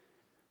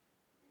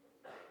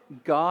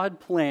God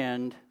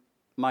planned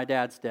my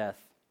dad's death.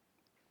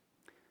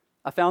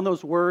 I found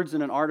those words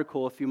in an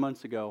article a few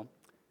months ago,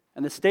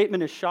 and the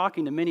statement is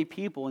shocking to many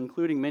people,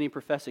 including many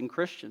professing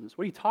Christians.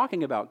 What are you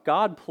talking about?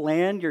 God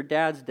planned your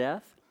dad's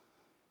death?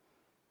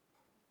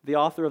 The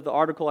author of the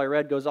article I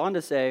read goes on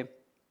to say,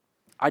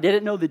 I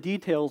didn't know the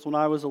details when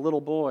I was a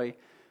little boy,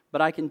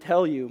 but I can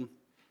tell you,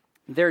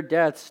 their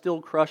death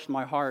still crushed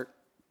my heart.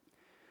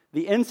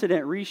 The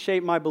incident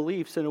reshaped my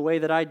beliefs in a way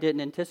that I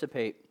didn't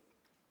anticipate.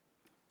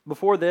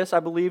 Before this,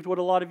 I believed what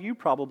a lot of you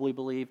probably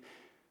believe.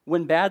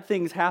 When bad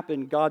things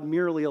happen, God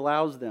merely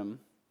allows them.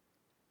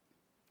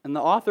 And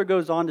the author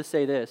goes on to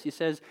say this. He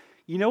says,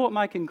 you know what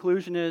my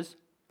conclusion is?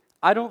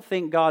 I don't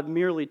think God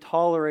merely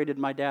tolerated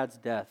my dad's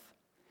death.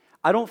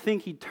 I don't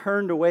think he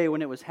turned away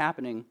when it was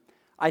happening.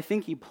 I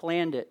think he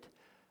planned it.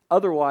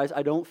 Otherwise,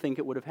 I don't think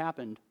it would have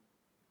happened.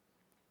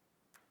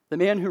 The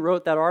man who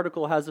wrote that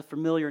article has a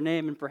familiar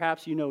name, and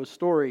perhaps you know his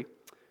story.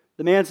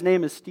 The man's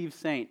name is Steve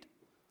Saint.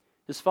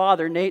 His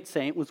father, Nate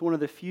Saint, was one of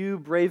the few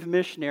brave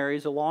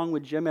missionaries, along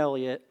with Jim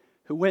Elliot,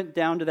 who went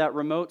down to that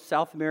remote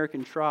South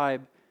American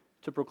tribe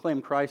to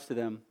proclaim Christ to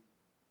them.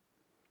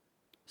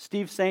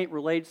 Steve Saint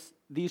relates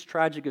these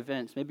tragic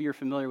events. Maybe you're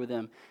familiar with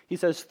them. He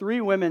says,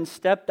 3 women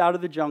stepped out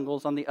of the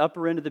jungles on the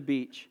upper end of the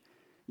beach.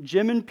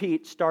 Jim and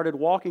Pete started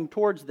walking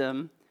towards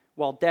them,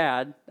 while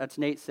Dad, that's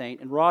Nate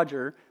Saint, and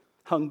Roger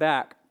hung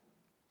back.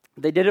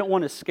 They didn't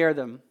want to scare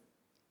them.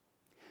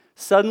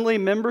 Suddenly,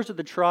 members of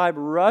the tribe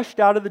rushed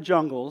out of the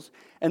jungles,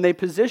 and they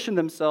positioned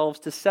themselves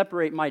to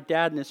separate my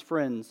dad and his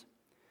friends.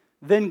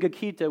 Then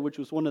Gakita, which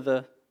was one of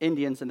the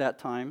Indians in that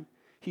time,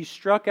 he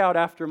struck out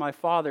after my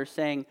father,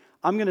 saying,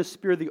 I'm going to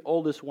spear the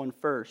oldest one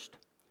first.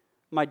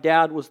 My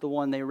dad was the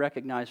one they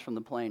recognized from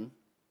the plane.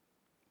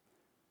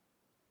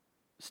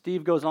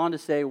 Steve goes on to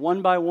say,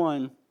 one by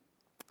one,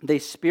 they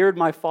speared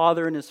my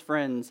father and his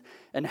friends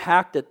and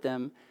hacked at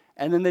them,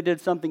 and then they did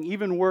something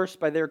even worse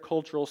by their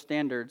cultural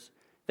standards.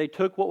 They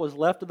took what was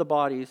left of the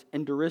bodies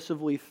and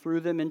derisively threw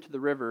them into the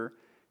river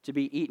to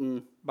be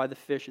eaten by the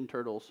fish and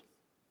turtles.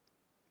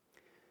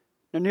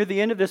 Now, near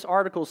the end of this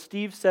article,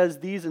 Steve says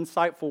these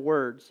insightful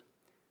words.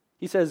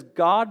 He says,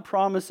 God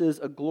promises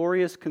a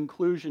glorious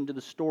conclusion to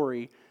the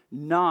story,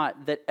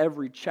 not that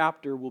every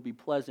chapter will be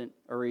pleasant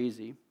or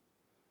easy.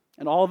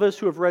 And all of us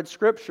who have read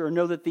Scripture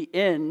know that the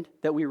end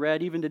that we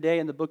read, even today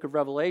in the book of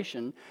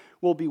Revelation,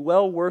 will be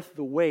well worth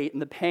the wait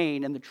and the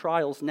pain and the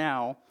trials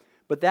now.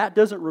 But that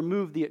doesn't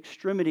remove the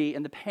extremity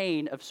and the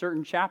pain of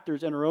certain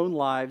chapters in our own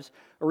lives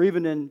or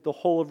even in the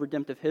whole of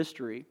redemptive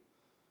history.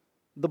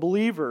 The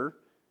believer,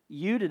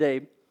 you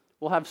today,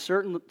 will have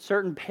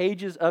certain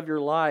pages of your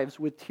lives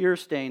with tear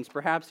stains,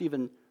 perhaps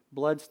even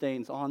blood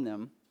stains on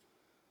them.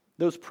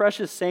 Those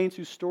precious saints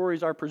whose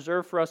stories are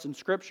preserved for us in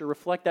Scripture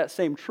reflect that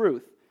same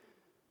truth.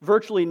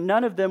 Virtually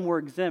none of them were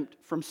exempt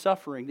from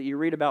suffering that you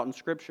read about in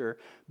Scripture,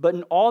 but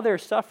in all their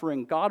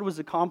suffering, God was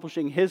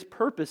accomplishing His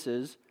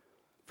purposes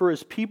for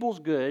His people's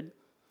good,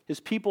 His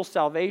people's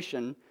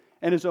salvation,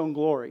 and His own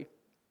glory.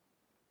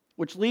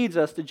 Which leads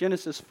us to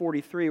Genesis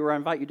 43, where I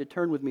invite you to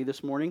turn with me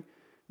this morning.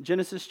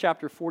 Genesis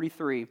chapter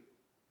 43.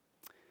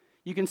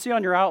 You can see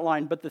on your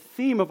outline, but the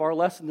theme of our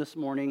lesson this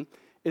morning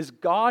is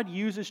God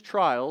uses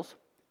trials,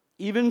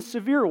 even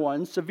severe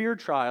ones, severe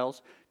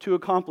trials, to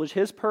accomplish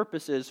His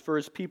purposes for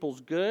His people's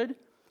good,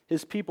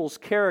 His people's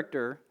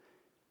character,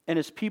 and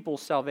His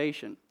people's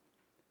salvation.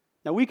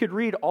 Now, we could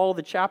read all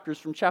the chapters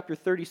from chapter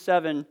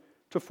 37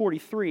 to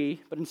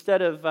 43, but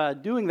instead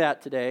of doing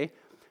that today,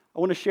 I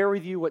want to share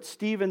with you what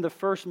Stephen, the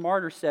first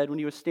martyr, said when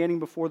he was standing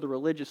before the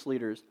religious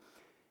leaders.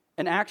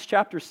 In Acts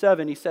chapter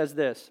 7, he says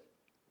this,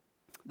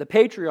 the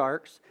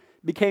patriarchs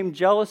became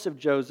jealous of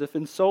Joseph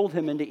and sold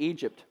him into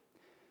Egypt.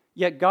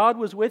 Yet God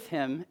was with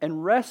him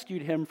and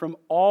rescued him from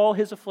all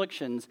his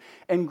afflictions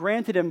and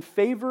granted him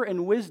favor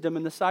and wisdom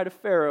in the sight of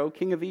Pharaoh,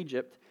 king of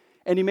Egypt,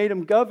 and he made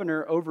him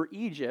governor over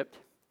Egypt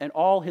and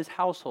all his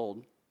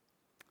household.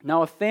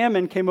 Now a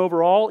famine came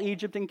over all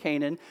Egypt and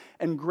Canaan,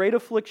 and great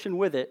affliction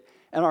with it,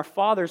 and our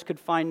fathers could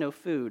find no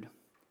food.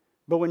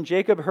 But when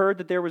Jacob heard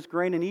that there was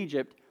grain in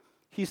Egypt,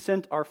 he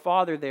sent our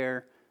father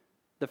there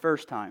the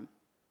first time.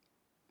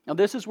 Now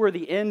this is where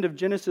the end of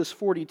Genesis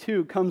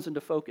 42 comes into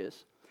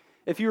focus.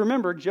 If you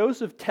remember,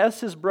 Joseph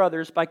tests his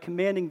brothers by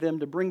commanding them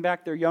to bring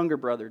back their younger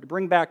brother, to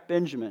bring back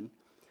Benjamin.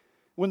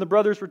 When the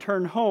brothers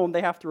return home,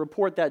 they have to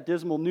report that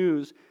dismal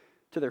news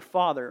to their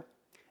father.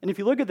 And if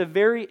you look at the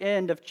very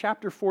end of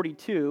chapter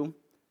 42,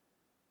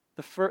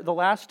 the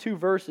last 2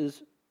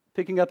 verses,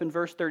 picking up in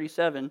verse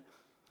 37,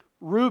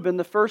 Reuben,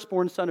 the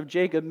firstborn son of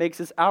Jacob, makes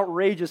this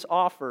outrageous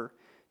offer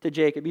to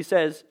Jacob. He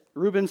says,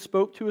 Reuben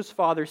spoke to his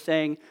father,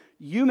 saying,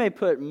 you may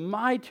put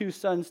my 2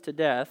 sons to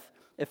death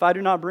if I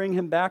do not bring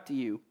him back to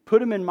you.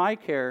 Put him in my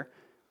care,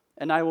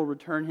 and I will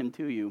return him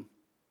to you.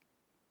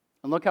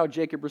 And look how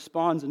Jacob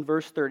responds in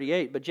verse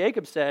 38. But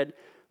Jacob said,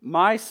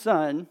 my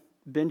son,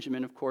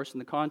 Benjamin, of course, in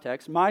the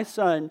context, my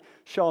son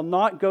shall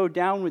not go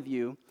down with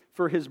you,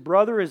 for his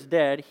brother is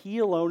dead, he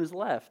alone is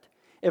left.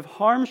 If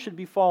harm should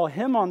befall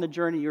him on the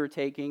journey you are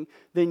taking,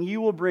 then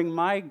you will bring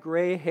my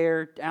gray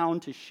hair down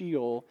to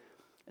Sheol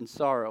in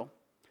sorrow.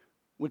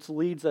 which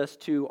leads us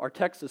to our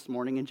text this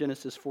morning in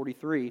Genesis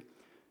 43.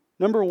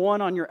 Number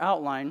one on your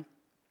outline,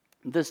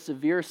 the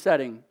severe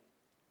setting.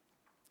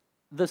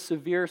 The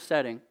severe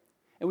setting.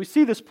 And we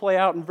see this play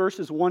out in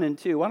verses 1 and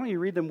 2. Why don't you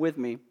read them with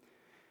me?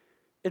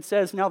 It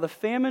says, "Now the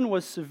famine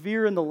was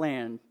severe in the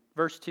land,"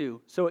 verse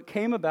 2. "So it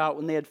came about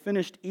when they had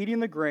finished eating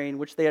the grain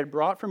which they had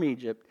brought from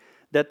Egypt,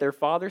 that their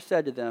father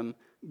said to them,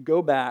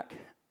 'Go back,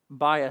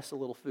 buy us a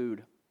little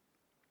food.'"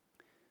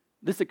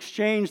 This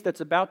exchange that's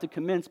about to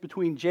commence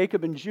between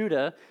Jacob and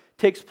Judah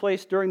takes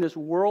place during this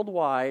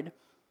worldwide,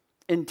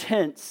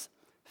 intense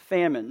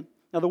famine.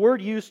 Now, the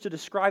word used to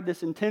describe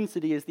this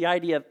intensity is the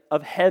idea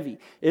of heavy.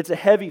 It's a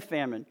heavy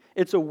famine.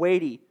 It's a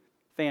weighty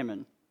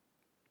famine.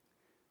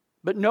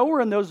 But nowhere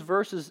in those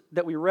verses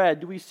that we read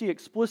do we see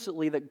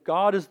explicitly that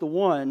God is the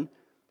one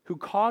who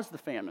caused the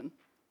famine.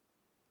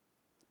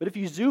 But if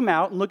you zoom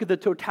out and look at the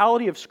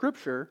totality of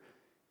Scripture,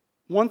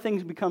 one thing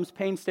becomes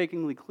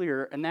painstakingly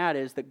clear, and that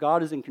is that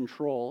God is in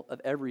control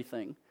of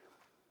everything.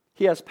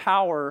 He has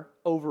power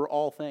over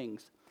all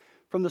things.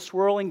 From the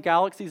swirling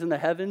galaxies in the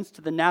heavens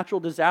to the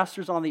natural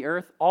disasters on the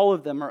earth, all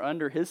of them are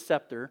under His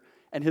scepter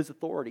and His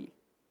authority.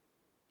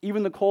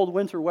 Even the cold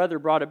winter weather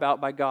brought about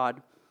by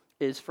God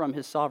is from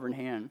His sovereign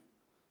hand.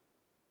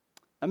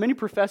 Now, many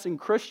professing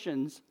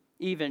Christians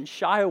even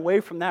shy away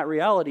from that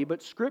reality,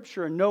 but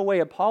Scripture in no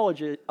way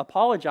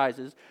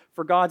apologizes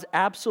for God's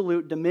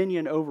absolute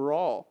dominion over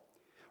all.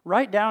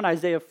 Write down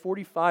Isaiah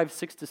 45,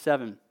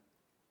 6-7.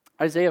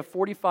 Isaiah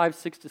 45,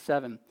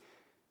 6-7.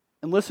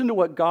 And listen to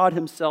what God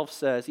Himself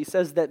says. He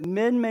says, "That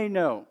men may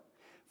know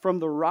from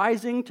the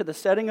rising to the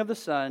setting of the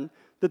sun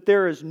that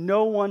there is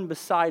no one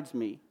besides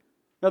me."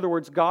 In other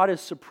words, God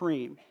is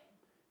supreme.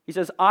 He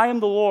says, "I am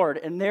the Lord,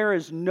 and there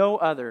is no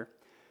other.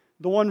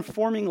 The one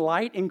forming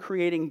light and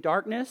creating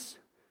darkness,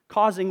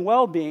 causing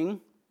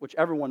well-being," which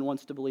everyone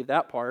wants to believe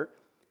that part,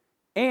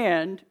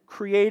 "and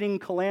creating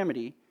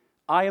calamity.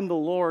 I am the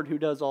Lord who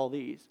does all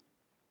these."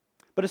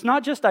 But it's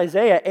not just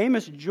Isaiah.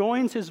 Amos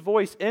joins his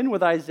voice in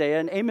with Isaiah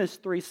in Amos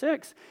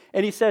 3:6.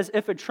 And he says,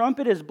 "If a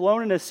trumpet is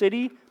blown in a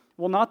city,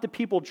 will not the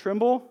people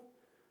tremble?"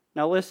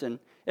 Now listen,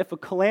 if a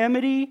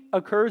calamity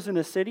occurs in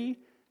a city,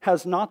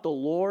 has not the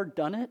Lord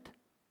done it?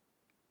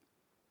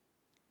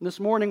 This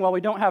morning, while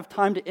we don't have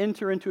time to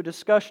enter into a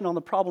discussion on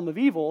the problem of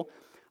evil,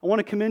 I want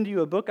to commend to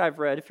you a book I've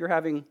read. If you're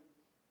having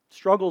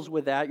struggles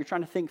with that, you're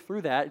trying to think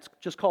through that, it's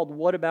just called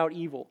What About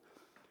Evil?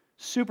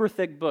 Super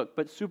thick book,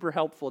 but super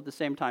helpful at the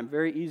same time.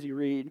 Very easy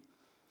read.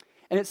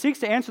 And it seeks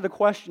to answer the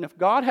question, if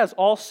God has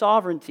all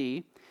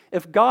sovereignty,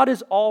 if God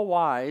is all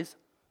wise,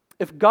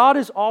 if God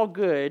is all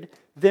good,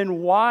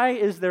 then why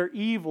is there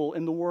evil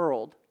in the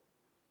world?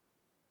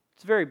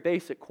 It's a very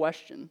basic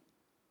question.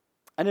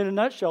 And in a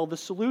nutshell, the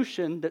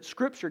solution that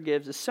Scripture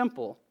gives is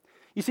simple.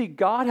 You see,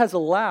 God has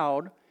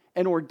allowed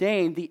and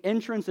ordained the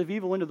entrance of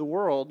evil into the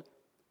world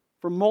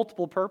for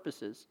multiple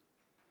purposes.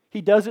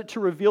 He does it to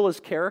reveal His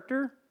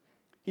character.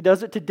 He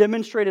does it to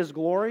demonstrate His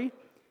glory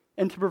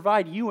and to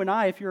provide you and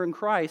I, if you're in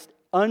Christ,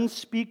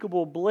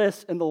 unspeakable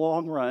bliss in the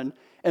long run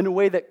in a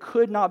way that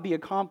could not be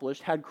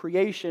accomplished had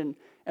creation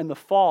and the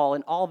fall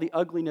and all the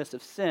ugliness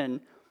of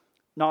sin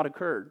not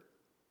occurred.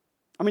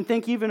 I mean,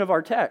 think even of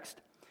our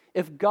text.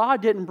 If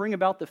God didn't bring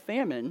about the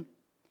famine,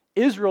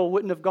 Israel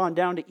wouldn't have gone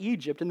down to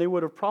Egypt and they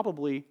would have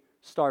probably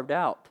starved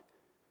out.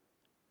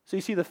 So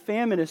you see, the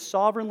famine is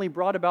sovereignly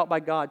brought about by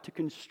God to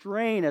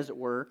constrain, as it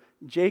were,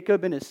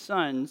 Jacob and his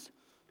sons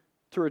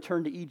to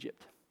return to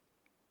Egypt.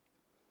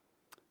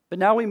 But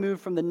now we move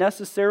from the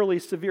necessarily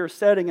severe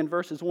setting in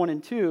verses 1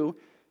 and 2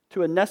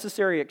 to a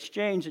necessary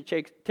exchange that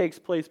takes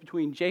place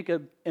between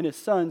Jacob and his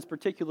sons,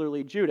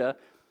 particularly Judah,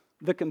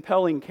 the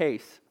compelling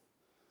case.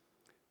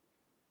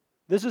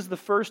 This is the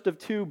first of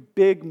two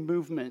big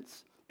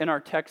movements in our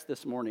text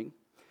this morning.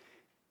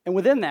 And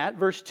within that,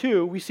 verse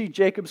 2, we see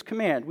Jacob's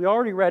command. We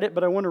already read it,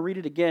 but I want to read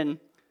it again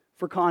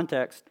for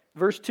context.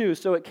 Verse 2,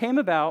 "So it came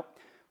about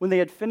when they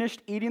had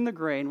finished eating the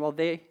grain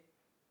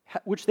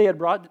which they had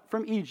brought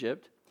from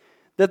Egypt,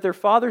 that their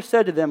father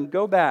said to them,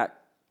 'Go back,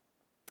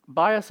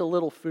 buy us a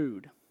little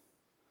food.'"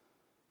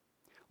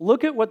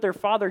 Look at what their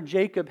father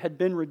Jacob had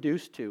been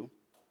reduced to.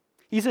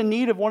 He's in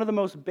need of one of the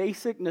most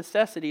basic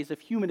necessities of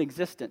human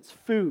existence,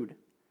 food.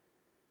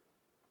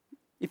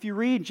 If you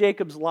read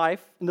Jacob's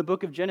life in the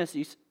book of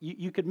Genesis,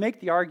 you could make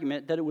the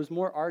argument that it was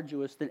more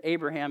arduous than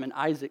Abraham and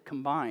Isaac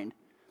combined.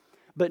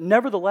 But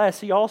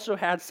nevertheless, he also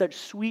had such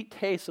sweet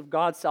tastes of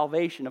God's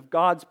salvation, of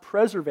God's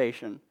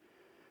preservation.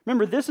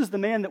 Remember, this is the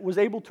man that was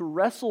able to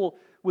wrestle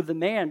with the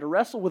man, to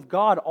wrestle with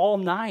God all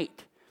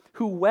night,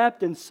 who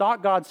wept and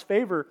sought God's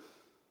favor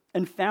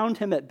and found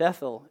Him at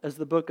Bethel, as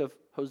the book of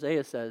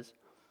Hosea says.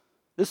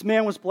 This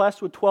man was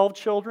blessed with 12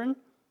 children,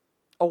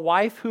 a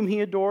wife whom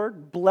he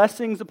adored,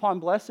 blessings upon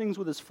blessings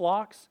with his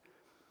flocks.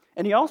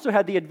 And he also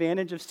had the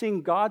advantage of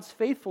seeing God's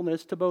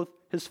faithfulness to both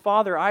his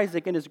father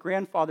Isaac and his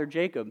grandfather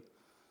Jacob.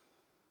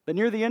 But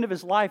near the end of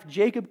his life,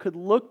 Jacob could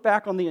look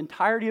back on the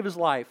entirety of his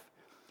life,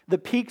 the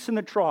peaks and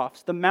the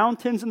troughs, the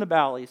mountains and the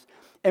valleys,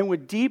 and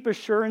with deep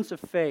assurance of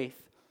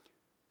faith,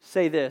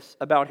 say this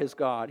about his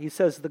God. He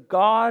says, "The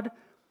God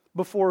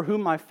before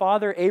whom my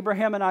father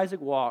Abraham and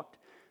Isaac walked,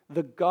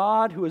 the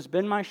God who has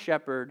been my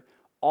shepherd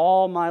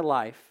all my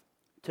life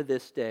to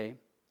this day.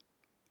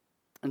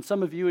 And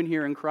some of you in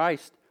here in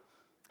Christ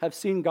have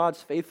seen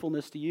God's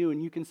faithfulness to you,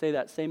 and you can say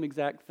that same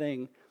exact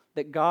thing,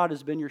 that God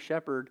has been your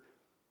shepherd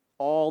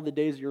all the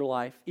days of your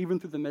life, even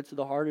through the midst of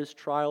the hardest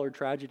trial or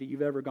tragedy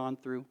you've ever gone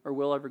through or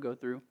will ever go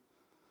through.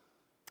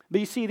 But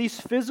you see, these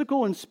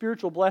physical and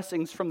spiritual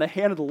blessings from the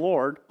hand of the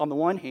Lord on the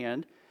one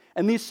hand,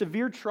 and these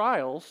severe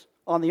trials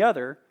on the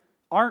other,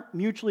 aren't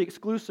mutually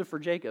exclusive for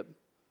Jacob.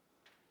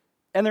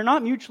 And they're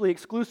not mutually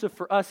exclusive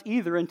for us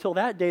either until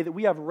that day that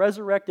we have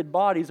resurrected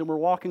bodies and we're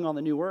walking on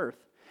the new earth.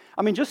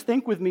 I mean, just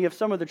think with me of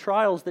some of the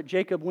trials that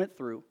Jacob went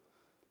through.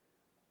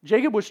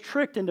 Jacob was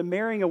tricked into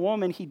marrying a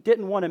woman he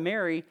didn't want to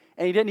marry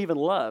and he didn't even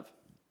love.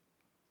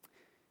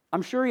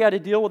 I'm sure he had to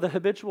deal with the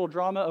habitual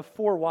drama of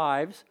 4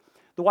 wives.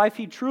 The wife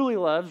he truly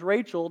loves,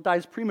 Rachel,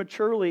 dies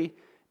prematurely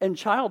in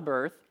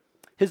childbirth.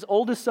 His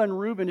oldest son,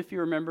 Reuben, if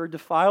you remember,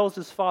 defiles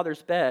his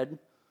father's bed.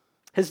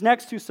 His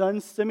next 2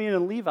 sons, Simeon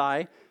and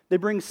Levi, they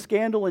bring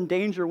scandal and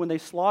danger when they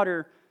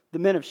slaughter the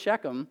men of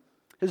Shechem.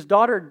 His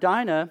daughter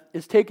Dinah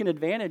is taken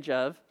advantage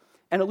of,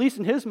 and at least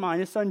in his mind,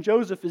 his son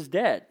Joseph is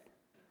dead.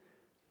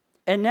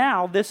 And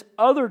now this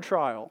other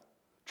trial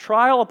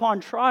upon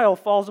trial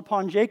falls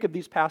upon Jacob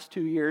these past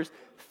 2 years,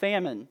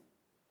 famine.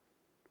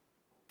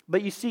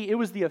 But you see, it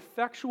was the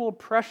effectual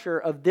pressure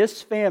of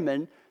this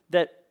famine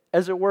that,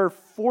 as it were,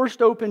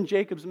 forced open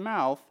Jacob's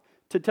mouth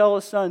to tell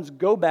his sons,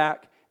 go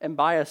back and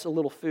buy us a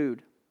little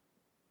food.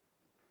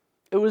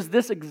 It was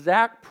this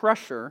exact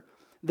pressure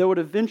that would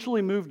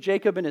eventually move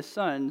Jacob and his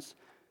sons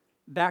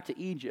back to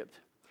Egypt.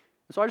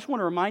 And so I just want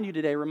to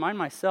remind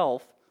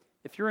myself,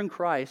 if you're in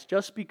Christ,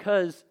 just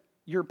because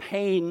your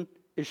pain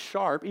is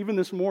sharp, even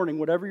this morning,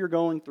 whatever you're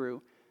going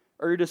through,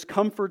 or your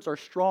discomforts are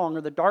strong,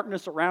 or the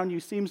darkness around you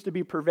seems to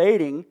be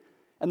pervading,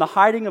 and the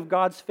hiding of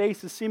God's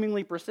face is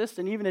seemingly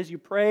persistent, even as you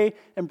pray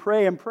and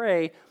pray and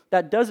pray,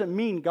 that doesn't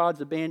mean God's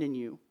abandoned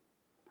you.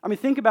 I mean,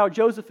 think about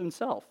Joseph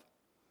himself.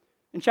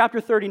 In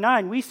chapter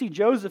 39, we see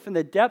Joseph in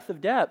the depth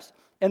of depths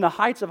and the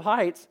heights of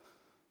heights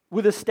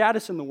with his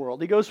status in the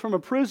world. He goes from a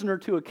prisoner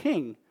to a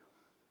king.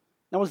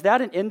 Now, was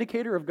that an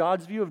indicator of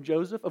God's view of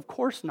Joseph? Of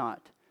course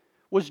not.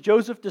 Was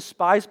Joseph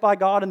despised by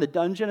God in the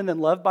dungeon and then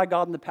loved by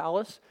God in the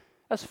palace?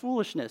 That's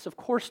foolishness. Of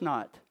course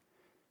not.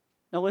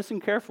 Now listen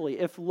carefully.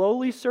 If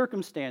lowly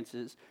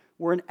circumstances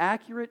were an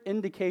accurate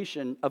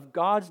indication of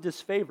God's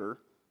disfavor,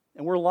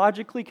 and we're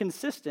logically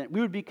consistent,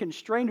 we would be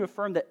constrained to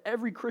affirm that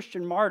every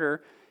Christian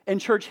martyr in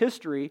church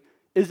history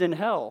is in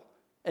hell.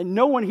 And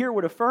no one here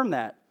would affirm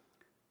that.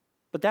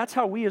 But that's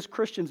how we as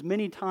Christians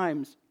many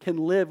times can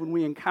live when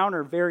we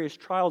encounter various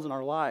trials in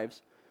our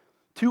lives.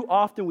 Too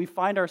often we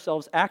find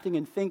ourselves acting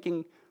and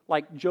thinking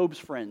like Job's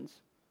friends.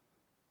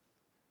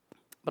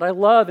 But I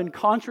love, in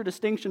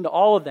contradistinction to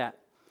all of that,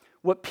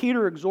 what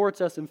Peter exhorts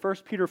us in 1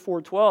 Peter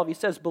 4:12. He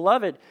says,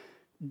 beloved,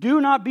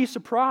 do not be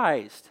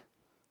surprised.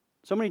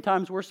 So many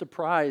times we're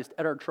surprised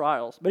at our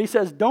trials. But he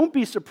says, don't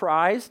be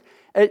surprised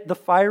at the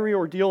fiery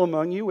ordeal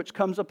among you, which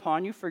comes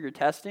upon you for your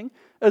testing,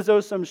 as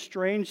though some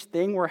strange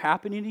thing were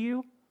happening to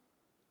you.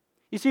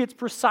 You see, it's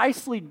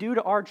precisely due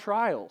to our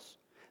trials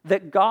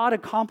that God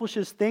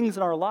accomplishes things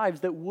in our lives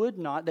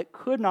that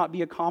could not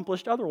be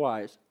accomplished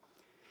otherwise.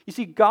 You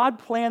see, God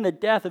planned the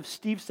death of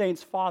Steve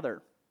Saint's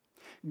father.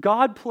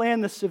 God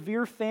planned the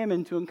severe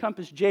famine to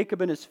encompass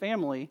Jacob and his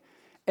family.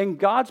 And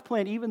God's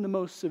planned even the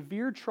most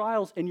severe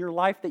trials in your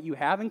life that you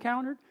have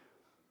encountered,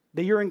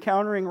 that you're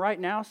encountering right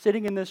now,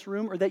 sitting in this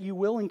room, or that you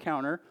will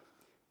encounter.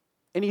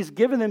 And He's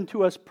given them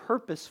to us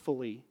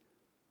purposefully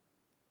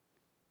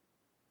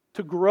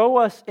to grow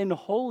us in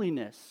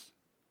holiness.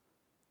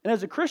 And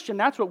as a Christian,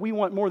 that's what we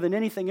want more than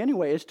anything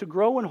anyway, is to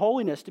grow in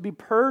holiness, to be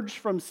purged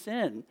from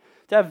sin,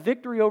 to have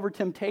victory over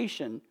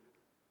temptation.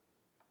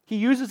 He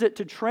uses it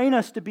to train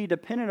us to be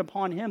dependent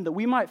upon Him, that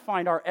we might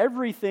find our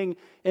everything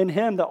in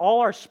Him, that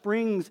all our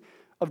springs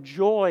of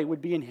joy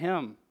would be in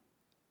Him.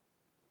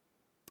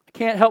 I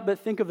can't help but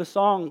think of the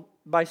song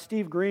by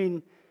Steve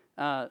Green.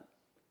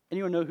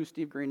 Anyone know who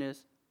Steve Green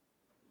is?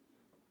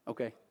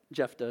 Okay,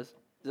 Jeff does.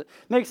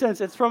 Makes sense.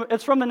 It's from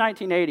the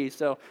 1980s.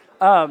 So,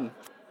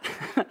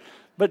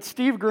 but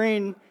Steve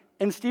Green,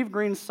 in Steve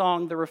Green's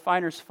song, "The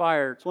Refiner's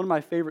Fire," it's one of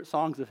my favorite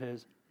songs of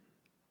his.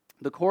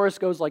 The chorus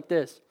goes like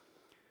this: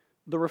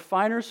 "The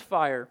refiner's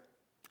fire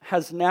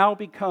has now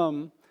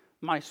become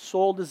my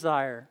sole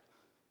desire,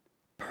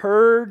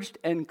 purged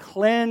and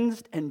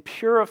cleansed and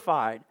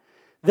purified,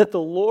 that the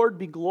Lord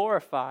be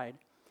glorified.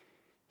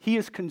 He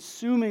is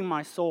consuming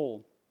my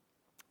soul,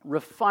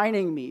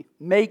 refining me,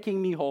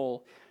 making me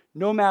whole.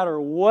 No matter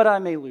what I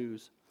may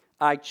lose,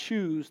 I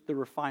choose the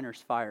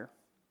refiner's fire."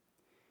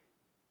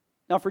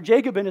 Now for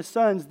Jacob and his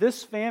sons,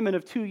 this famine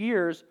of 2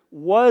 years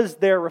was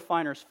their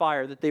refiner's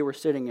fire that they were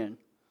sitting in.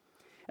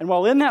 And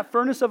while in that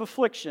furnace of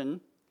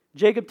affliction,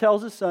 Jacob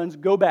tells his sons,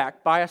 "Go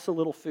back, buy us a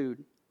little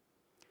food."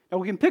 Now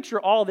we can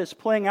picture all this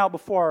playing out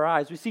before our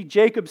eyes. We see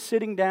Jacob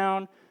sitting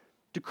down,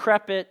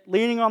 decrepit,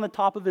 leaning on the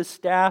top of his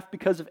staff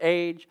because of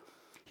age.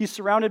 He's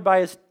surrounded by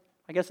his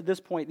I guess at this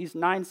point, these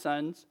 9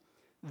 sons,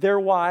 their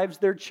wives,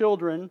 their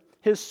children,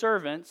 his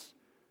servants,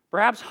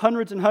 perhaps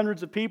hundreds and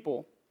hundreds of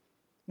people.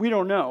 We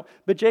don't know.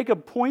 But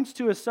Jacob points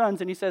to his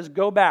sons and he says,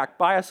 go back,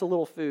 buy us a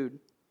little food.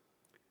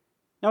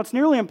 Now, it's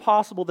nearly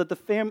impossible that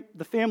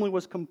the family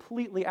was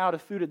completely out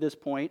of food at this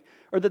point,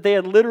 or that they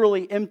had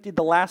literally emptied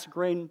the last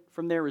grain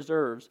from their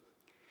reserves.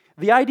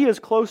 The idea is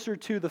closer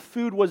to the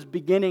food was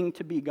beginning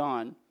to be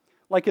gone.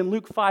 Like in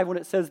Luke 5 when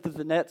it says that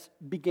the nets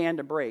began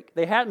to break.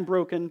 They hadn't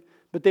broken,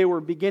 but they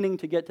were beginning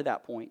to get to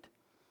that point.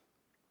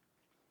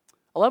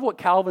 I love what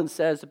Calvin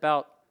says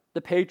about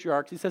the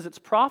patriarchs. He says it's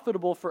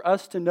profitable for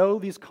us to know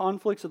these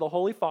conflicts of the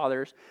Holy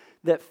Fathers,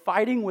 that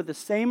fighting with the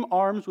same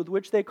arms with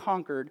which they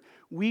conquered,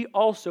 we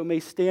also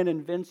may stand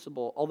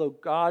invincible, although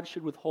God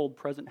should withhold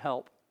present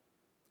help.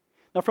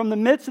 Now, from the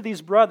midst of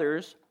these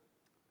brothers,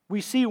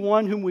 we see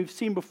one whom we've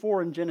seen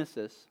before in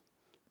Genesis.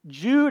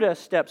 Judah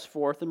steps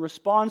forth and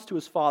responds to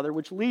his father,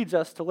 which leads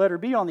us to letter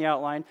B on the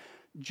outline,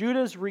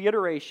 Judah's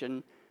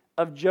reiteration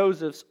of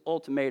Joseph's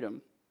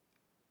ultimatum.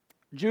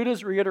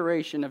 Judah's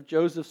reiteration of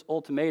Joseph's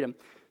ultimatum.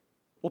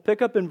 We'll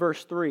pick up in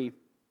verse 3.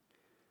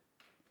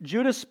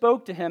 Judah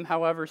spoke to him,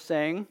 however,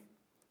 saying,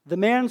 the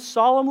man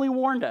solemnly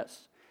warned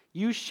us,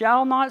 you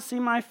shall not see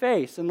my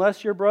face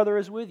unless your brother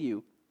is with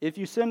you. If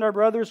you send our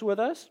brothers with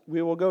us,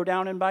 we will go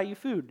down and buy you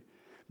food.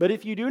 But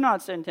if you do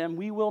not send him,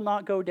 we will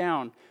not go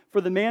down.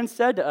 For the man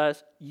said to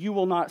us, you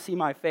will not see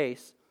my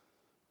face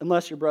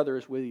unless your brother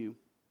is with you.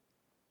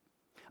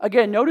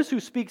 Again, notice who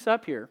speaks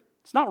up here.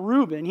 It's not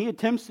Reuben. He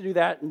attempts to do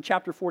that in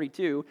chapter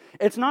 42.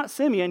 It's not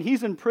Simeon.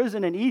 He's in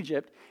prison in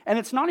Egypt. And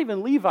it's not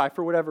even Levi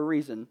for whatever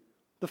reason,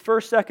 the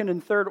first, second,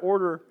 and third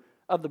order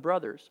of the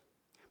brothers.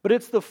 But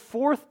it's the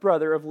fourth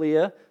brother of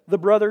Leah, the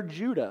brother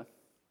Judah.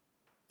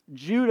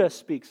 Judah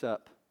speaks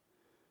up.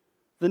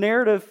 The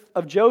narrative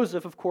of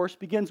Joseph, of course,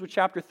 begins with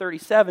chapter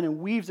 37 and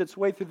weaves its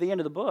way through the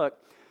end of the book.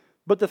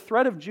 But the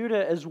thread of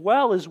Judah as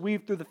well is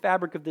weaved through the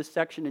fabric of this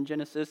section in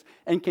Genesis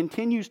and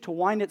continues to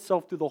wind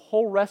itself through the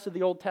whole rest of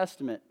the Old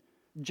Testament.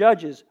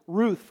 Judges,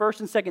 Ruth,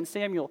 1st and 2nd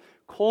Samuel,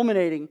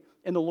 culminating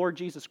in the Lord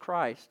Jesus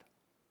Christ.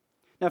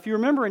 Now, if you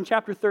remember in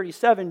chapter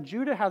 37,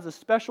 Judah has a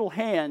special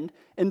hand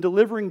in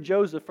delivering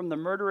Joseph from the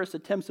murderous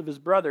attempts of his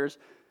brothers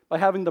by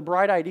having the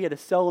bright idea to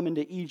sell him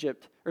into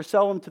Egypt, or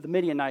sell him to the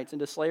Midianites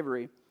into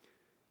slavery.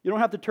 You don't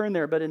have to turn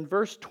there, but in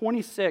verse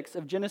 26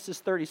 of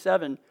Genesis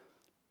 37,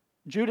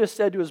 Judah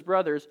said to his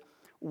brothers,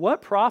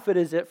 what profit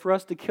is it for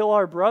us to kill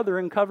our brother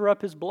and cover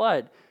up his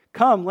blood?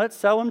 Come, let's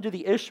sell him to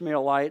the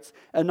Ishmaelites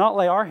and not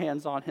lay our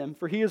hands on him,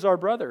 for he is our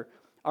brother,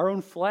 our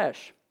own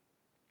flesh.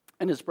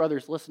 And his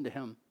brothers listened to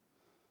him.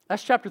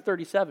 That's chapter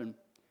 37.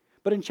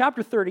 But in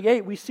chapter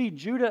 38, we see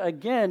Judah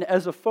again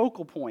as a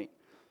focal point.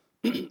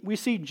 We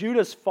see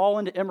Judah's fall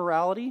into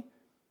immorality,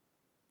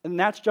 and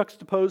that's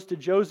juxtaposed to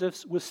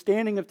Joseph's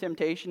withstanding of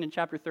temptation in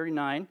chapter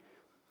 39.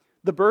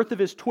 The birth of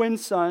his twin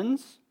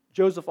sons.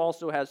 Joseph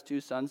also has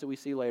 2 sons that we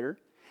see later.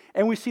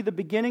 And we see the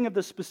beginning of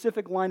the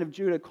specific line of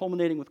Judah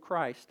culminating with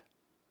Christ.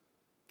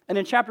 And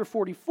in chapter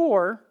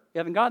 44, we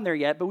haven't gotten there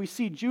yet, but we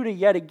see Judah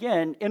yet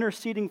again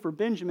interceding for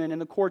Benjamin in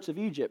the courts of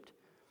Egypt.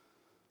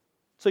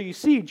 So you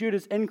see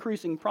Judah's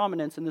increasing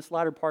prominence in this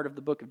latter part of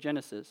the book of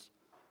Genesis.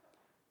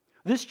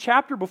 This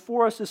chapter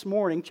before us this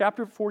morning,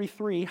 chapter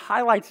 43,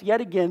 highlights yet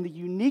again the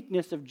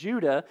uniqueness of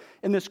Judah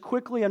in this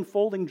quickly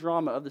unfolding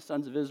drama of the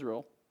sons of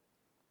Israel.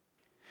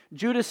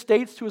 Judah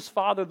states to his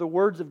father the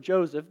words of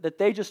Joseph that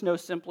they just know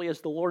simply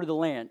as the Lord of the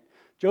land.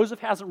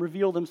 Joseph hasn't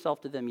revealed himself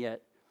to them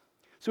yet.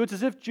 So it's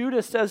as if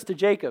Judah says to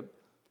Jacob,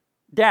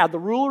 Dad, the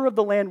ruler of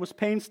the land was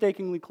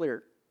painstakingly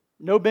clear.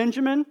 No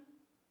Benjamin,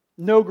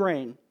 no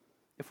grain.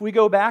 If we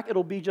go back,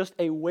 it'll be just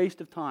a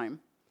waste of time.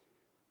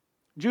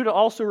 Judah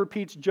also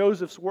repeats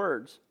Joseph's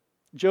words.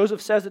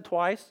 Joseph says it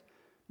twice.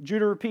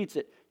 Judah repeats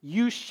it.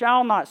 You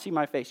shall not see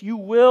my face. You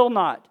will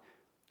not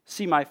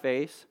see my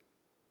face.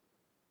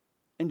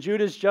 And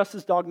Judah is just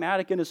as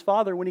dogmatic in his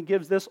father when he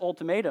gives this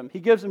ultimatum. He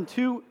gives him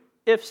 2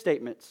 if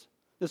statements.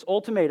 This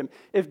ultimatum.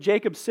 If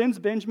Jacob sends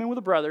Benjamin with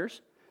the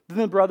brothers, then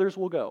the brothers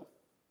will go.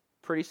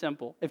 Pretty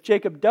simple. If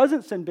Jacob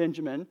doesn't send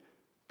Benjamin,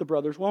 the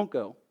brothers won't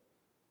go.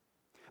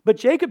 But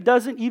Jacob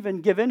doesn't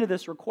even give in to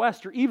this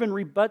request or even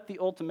rebut the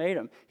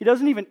ultimatum. He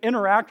doesn't even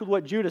interact with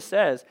what Judah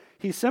says.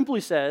 He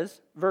simply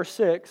says, verse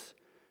 6,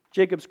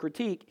 Jacob's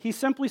critique, he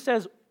simply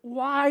says,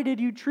 why did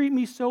you treat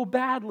me so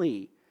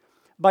badly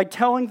by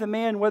telling the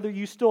man whether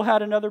you still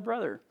had another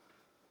brother?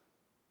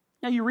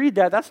 Now you read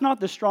that, that's not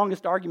the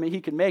strongest argument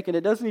he can make, and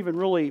it doesn't even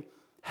really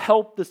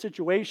help the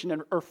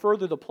situation or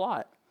further the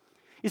plot.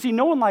 You see,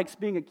 no one likes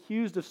being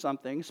accused of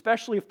something,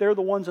 especially if they're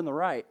the ones in the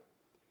right.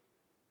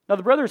 Now,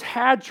 the brothers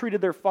had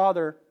treated their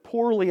father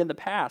poorly in the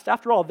past.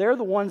 After all, they're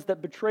the ones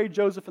that betrayed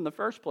Joseph in the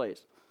first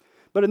place.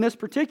 But in this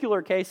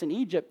particular case in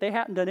Egypt, they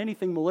hadn't done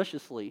anything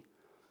maliciously.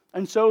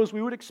 And so, as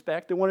we would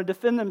expect, they want to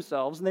defend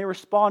themselves, and they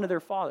respond to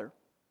their father.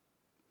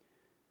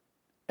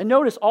 And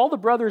notice, all the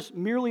brothers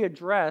merely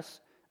address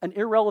an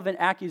irrelevant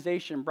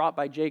accusation brought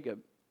by Jacob.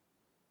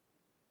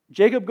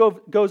 Jacob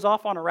goes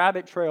off on a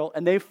rabbit trail,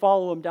 and they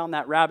follow him down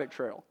that rabbit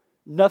trail.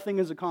 Nothing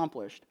is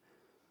accomplished.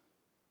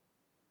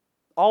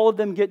 All of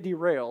them get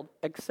derailed,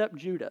 except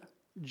Judah.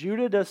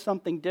 Judah does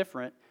something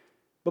different.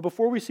 But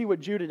before we see what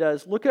Judah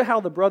does, look at how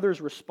the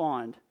brothers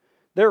respond.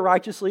 They're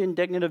righteously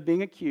indignant of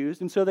being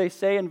accused, and so they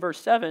say in verse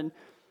 7,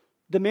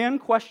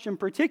 demand question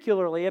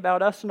particularly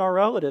about us and our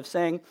relatives,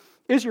 saying,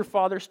 is your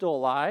father still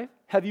alive?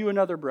 Have you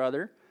another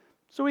brother?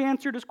 So he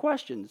answered his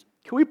questions.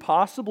 Can we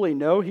possibly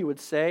know he would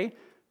say,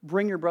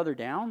 bring your brother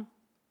down?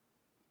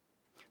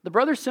 The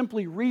brothers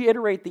simply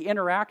reiterate the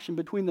interaction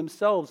between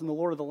themselves and the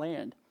Lord of the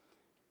land.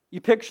 You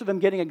picture them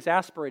getting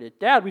exasperated.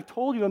 Dad, we've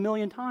told you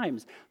 1,000,000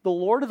 times. The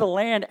Lord of the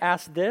land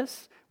asked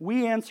this.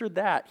 We answered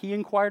that. He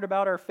inquired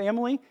about our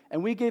family,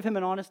 and we gave him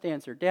an honest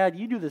answer. Dad,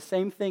 you do the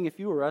same thing if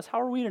you were us.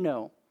 How are we to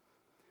know?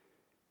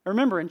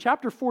 Remember, in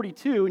chapter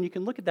 42, and you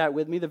can look at that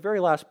with me, the very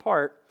last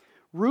part,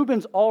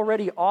 Reuben's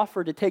already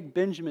offered to take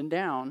Benjamin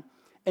down,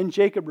 and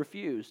Jacob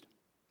refused.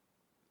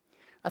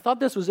 I thought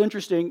this was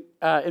interesting.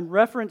 In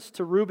reference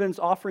to Reuben's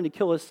offering to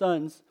kill his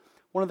sons,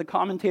 one of the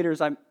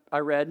commentators I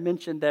read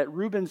mentioned that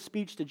Reuben's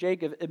speech to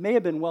Jacob, it may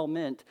have been well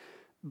meant,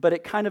 but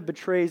it kind of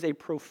betrays a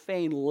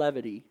profane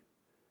levity.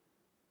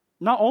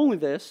 Not only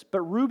this,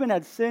 but Reuben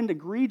had sinned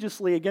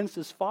egregiously against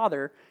his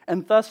father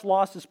and thus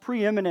lost his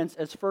preeminence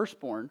as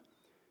firstborn.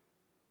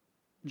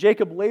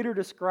 Jacob later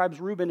describes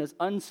Reuben as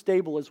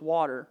unstable as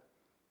water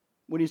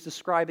when he's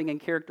describing and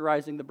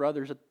characterizing the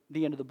brothers at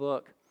the end of the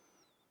book.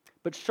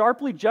 But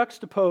sharply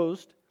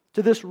juxtaposed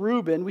to this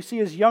Reuben, we see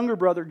his younger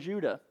brother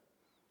Judah.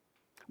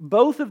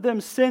 Both of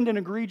them sinned in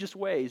egregious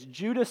ways.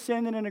 Judah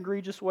sinned in an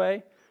egregious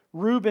way.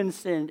 Reuben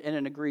sinned in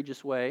an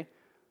egregious way.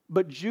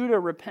 But Judah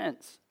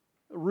repents.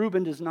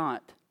 Reuben does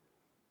not.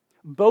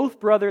 Both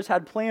brothers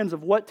had plans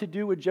of what to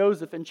do with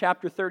Joseph in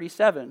chapter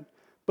 37,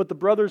 but the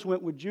brothers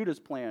went with Judah's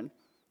plan.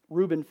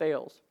 Reuben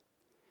fails.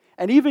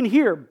 And even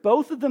here,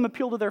 both of them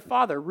appeal to their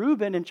father.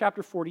 Reuben in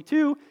chapter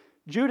 42,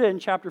 Judah in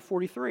chapter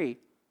 43.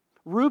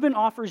 Reuben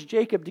offers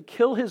Jacob to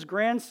kill his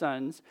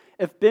grandsons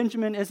if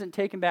Benjamin isn't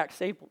taken back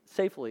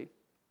safely.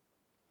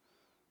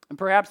 And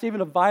perhaps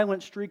even a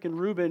violent streak in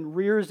Reuben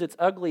rears its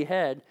ugly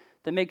head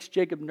that makes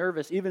Jacob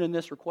nervous even in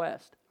this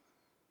request.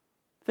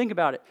 Think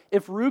about it.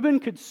 If Reuben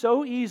could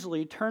so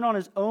easily turn on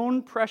his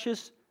own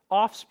precious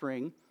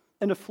offspring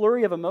in a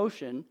flurry of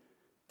emotion,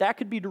 that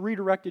could be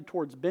redirected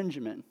towards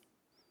Benjamin.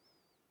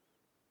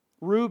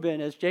 Reuben,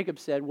 as Jacob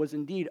said, was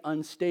indeed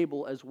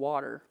unstable as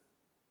water.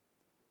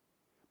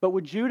 But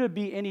would Judah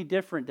be any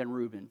different than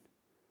Reuben?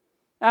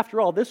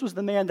 After all, this was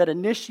the man that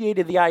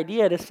initiated the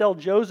idea to sell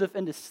Joseph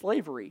into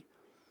slavery.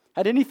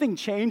 Had anything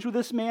changed with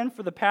this man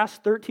for the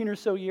past 13 or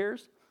so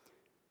years?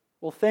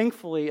 Well,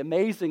 thankfully,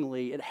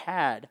 amazingly, it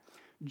had.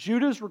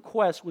 Judah's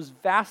request was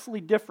vastly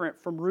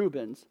different from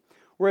Reuben's.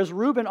 Whereas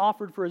Reuben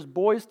offered for his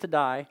boys to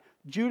die,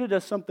 Judah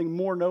does something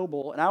more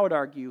noble, and I would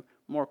argue,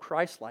 more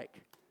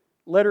Christ-like.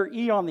 Letter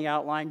E on the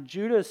outline,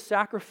 Judah's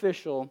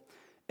sacrificial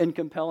and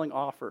compelling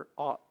offer.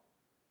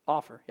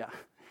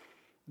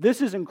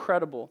 This is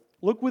incredible.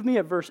 Look with me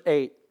at verse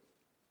 8.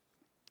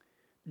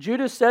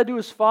 Judah said to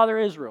his father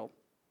Israel,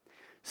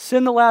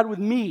 send the lad with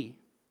me,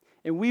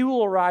 and we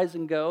will arise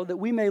and go, that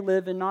we may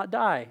live and not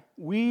die,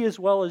 we as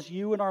well as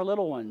you and our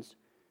little ones.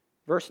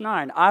 Verse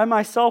 9, I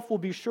myself will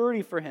be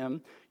surety for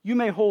him. You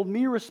may hold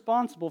me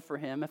responsible for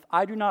him if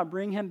I do not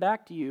bring him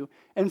back to you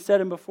and set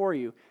him before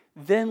you.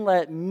 Then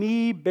let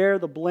me bear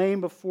the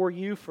blame before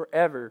you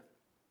forever.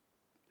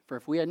 For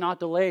if we had not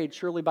delayed,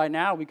 surely by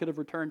now we could have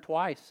returned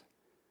twice.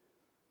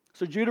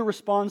 So Judah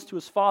responds to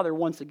his father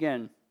once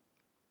again.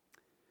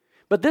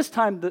 But this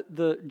time,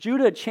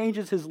 Judah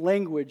changes his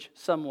language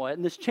somewhat,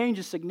 and this change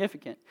is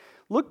significant.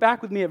 Look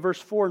back with me at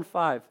verse 4 and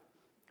 5.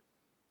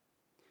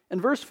 In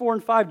verse 4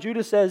 and 5,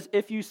 Judah says,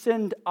 if you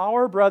send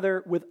our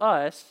brother with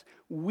us,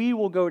 we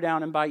will go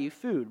down and buy you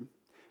food.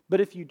 But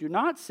if you do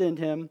not send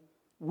him,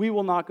 we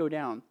will not go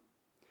down.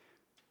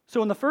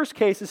 So in the first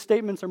case, his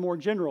statements are more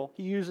general.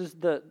 He uses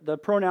the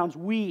pronouns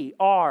we,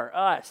 our,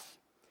 us.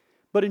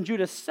 But in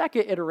Judah's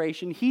second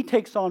iteration, he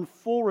takes on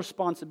full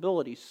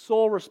responsibility,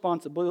 sole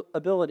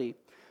responsibility.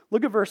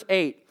 Look at verse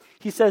 8.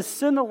 He says,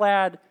 send the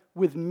lad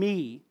with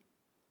me.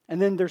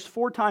 And then there's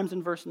 4 times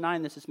in verse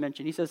 9 this is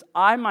mentioned. He says,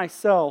 I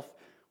myself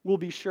will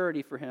be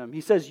surety for him.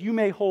 He says, you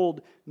may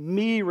hold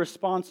me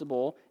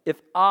responsible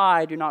if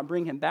I do not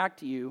bring him back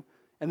to you.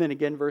 And then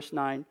again, verse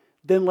 9,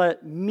 then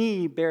let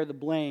me bear the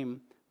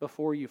blame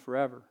before you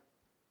forever.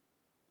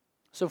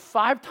 So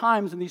 5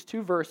 times in these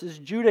 2 verses,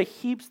 Judah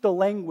heaps the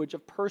language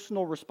of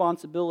personal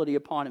responsibility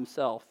upon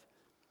himself.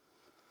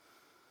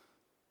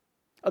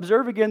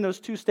 Observe again those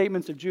 2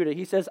 statements of Judah.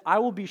 He says, I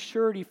will be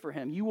surety for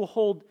him. You will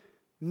hold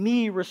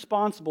me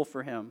responsible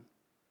for him.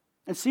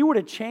 And see what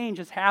a change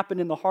has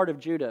happened in the heart of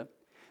Judah.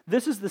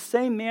 This is the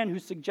same man who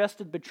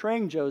suggested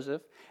betraying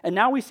Joseph, and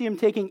now we see him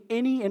taking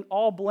any and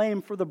all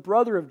blame for the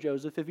brother of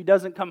Joseph if he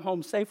doesn't come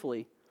home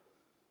safely.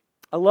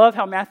 I love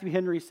how Matthew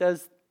Henry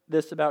says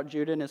this about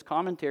Judah in his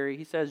commentary.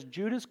 He says,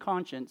 Judah's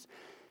conscience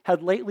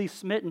had lately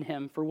smitten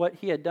him for what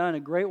he had done a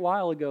great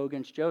while ago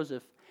against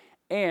Joseph,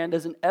 and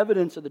as an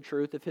evidence of the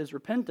truth of his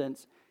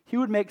repentance, he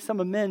would make some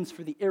amends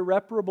for the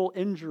irreparable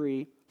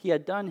injury he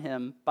had done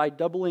him by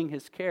doubling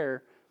his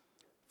care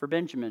for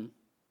Benjamin.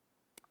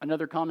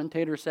 Another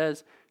commentator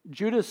says,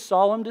 Judah's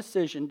solemn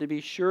decision to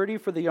be surety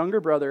for the younger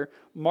brother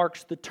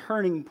marks the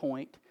turning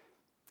point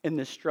in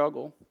this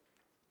struggle.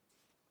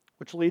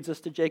 Which leads us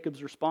to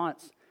Jacob's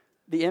response.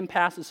 The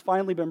impasse has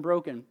finally been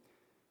broken.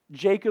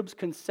 Jacob's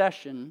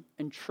concession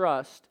and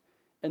trust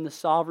in the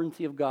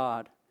sovereignty of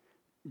God.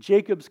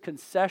 Jacob's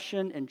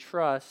concession and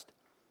trust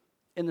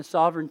in the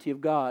sovereignty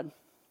of God.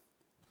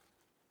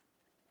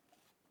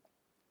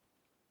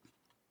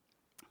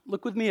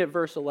 Look with me at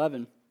verse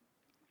 11.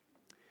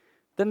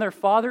 Then their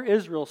father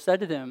Israel said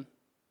to them,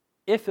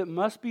 if it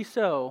must be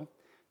so,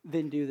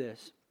 then do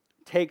this.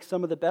 Take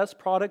some of the best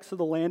products of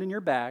the land in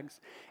your bags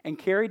and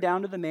carry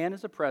down to the man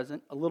as a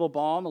present a little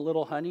balm, a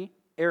little honey,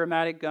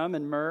 aromatic gum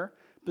and myrrh,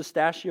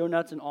 pistachio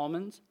nuts and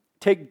almonds.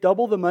 Take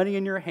double the money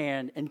in your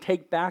hand and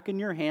take back in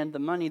your hand the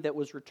money that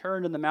was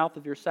returned in the mouth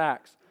of your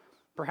sacks.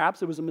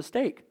 Perhaps it was a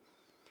mistake.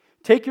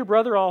 Take your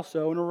brother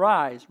also and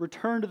arise,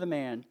 return to the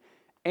man,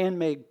 and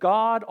may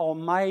God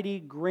Almighty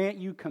grant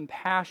you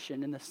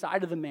compassion in the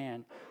sight of the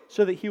man,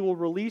 so that he will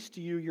release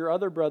to you your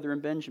other brother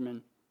and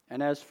Benjamin.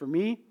 And as for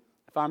me,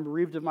 if I'm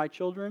bereaved of my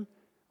children,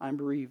 I'm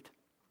bereaved.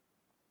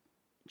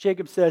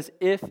 Jacob says,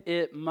 if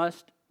it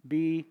must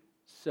be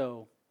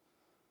so.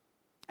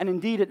 And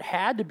indeed, it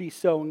had to be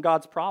so in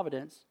God's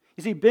providence.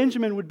 You see,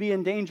 Benjamin would be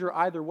in danger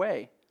either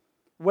way,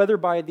 whether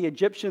by the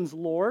Egyptians'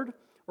 lord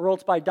or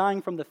else by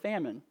dying from the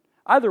famine.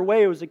 Either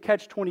way, it was a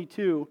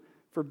catch-22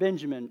 for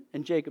Benjamin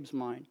in Jacob's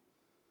mind.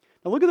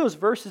 Now look at those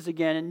verses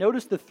again and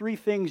notice the three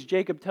things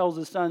Jacob tells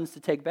his sons to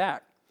take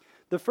back.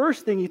 The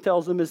first thing he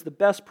tells them is the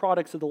best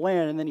products of the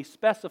land, and then he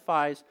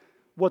specifies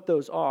what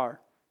those are.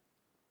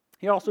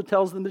 He also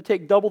tells them to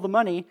take double the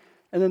money,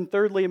 and then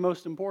thirdly and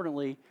most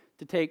importantly,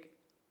 to take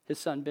his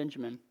son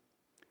Benjamin.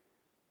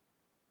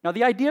 Now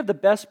the idea of the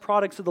best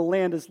products of the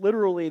land is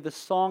literally the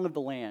song of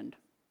the land.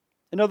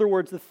 In other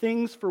words, the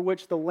things for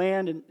which the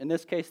land, in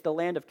this case the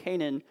land of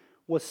Canaan,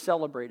 was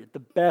celebrated, the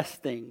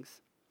best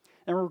things.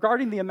 And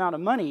regarding the amount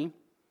of money,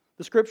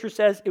 the scripture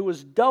says it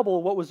was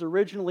double what was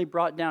originally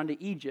brought down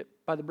to Egypt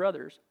by the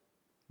brothers.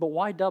 But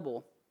why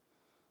double?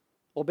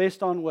 Well,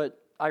 based on what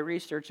I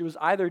researched, it was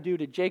either due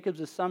to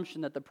Jacob's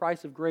assumption that the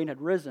price of grain had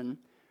risen,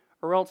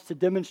 or else to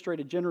demonstrate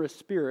a generous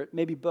spirit,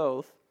 maybe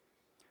both.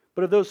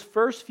 But of those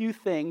first few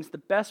things, the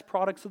best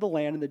products of the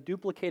land and the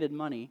duplicated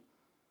money,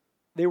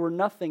 they were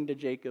nothing to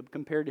Jacob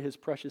compared to his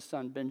precious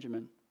son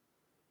Benjamin.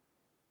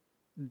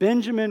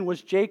 Benjamin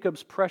was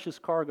Jacob's precious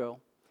cargo,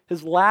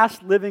 his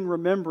last living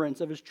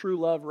remembrance of his true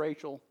love,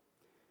 Rachel.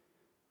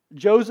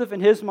 Joseph, in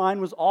his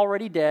mind, was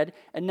already dead,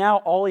 and now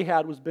all he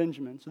had was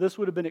Benjamin. So this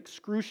would have been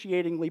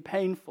excruciatingly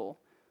painful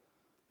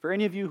for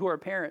any of you who are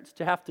parents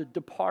to have to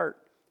depart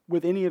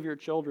with any of your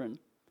children.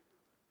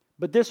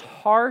 But this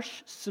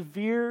harsh,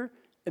 severe,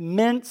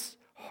 immense,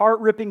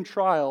 heart-ripping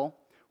trial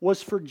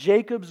was for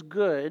Jacob's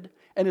good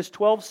and his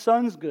 12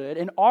 sons' good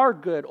and our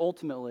good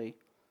ultimately.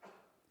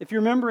 If you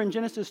remember in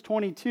Genesis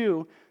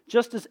 22,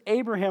 just as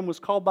Abraham was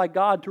called by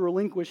God to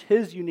relinquish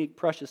his unique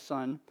precious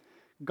son,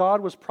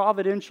 God was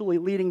providentially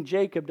leading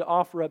Jacob to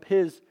offer up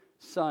his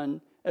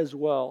son as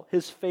well,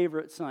 his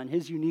favorite son,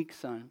 his unique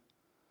son.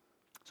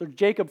 So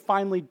Jacob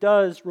finally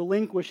does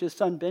relinquish his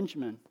son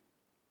Benjamin.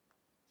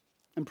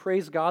 And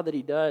praise God that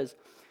he does.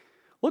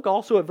 Look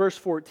also at verse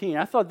 14.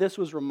 I thought this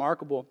was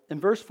remarkable. In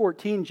verse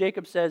 14,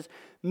 Jacob says,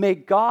 may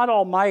God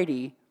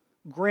Almighty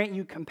grant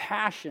you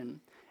compassion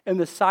in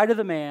the sight of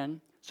the man,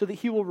 so that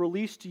he will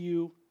release to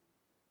you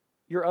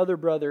your other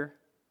brother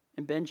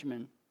and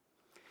Benjamin.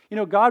 You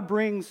know, God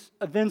brings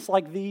events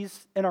like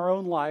these in our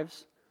own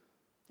lives,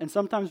 and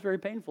sometimes very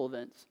painful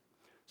events,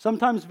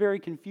 sometimes very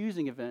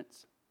confusing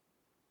events,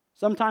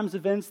 sometimes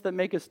events that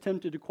make us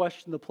tempted to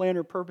question the plan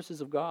or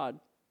purposes of God.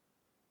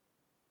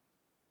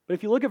 But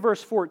if you look at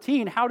verse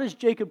 14, how does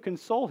Jacob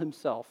console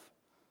himself?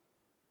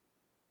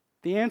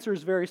 The answer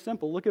is very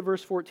simple. Look at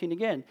verse 14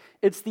 again.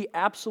 It's the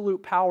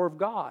absolute power of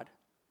God.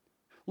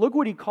 Look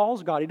what he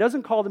calls God. He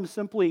doesn't call him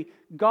simply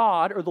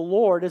God or the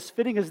Lord, as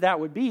fitting as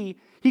that would be.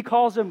 He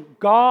calls him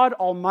God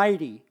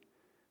Almighty.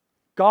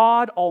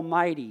 God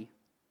Almighty.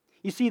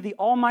 You see, the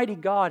Almighty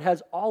God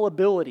has all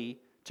ability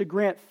to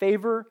grant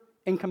favor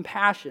and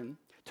compassion,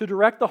 to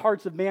direct the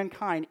hearts of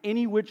mankind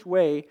any which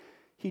way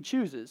he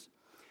chooses.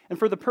 And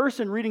for the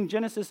person reading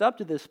Genesis up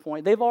to this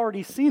point, they've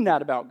already seen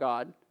that about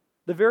God.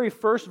 The very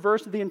first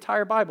verse of the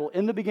entire Bible.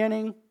 In the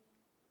beginning,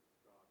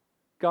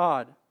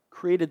 God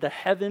created the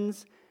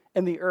heavens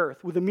and the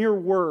earth. With a mere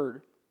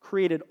word,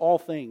 created all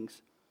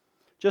things.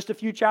 Just a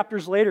few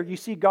chapters later, you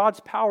see God's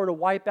power to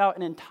wipe out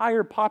an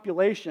entire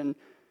population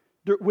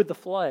with the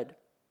flood.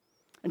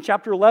 In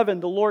chapter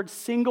 11, the Lord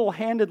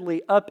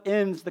single-handedly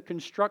upends the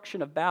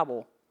construction of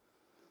Babel.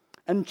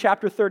 And in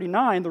chapter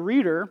 39, the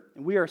reader,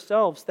 and we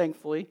ourselves,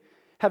 thankfully,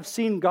 have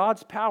seen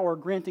God's power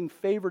granting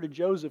favor to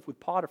Joseph with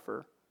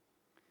Potiphar.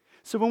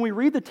 So when we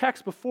read the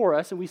text before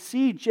us and we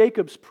see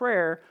Jacob's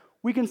prayer,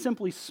 we can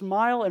simply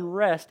smile and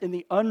rest in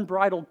the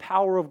unbridled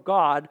power of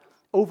God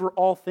over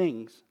all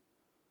things.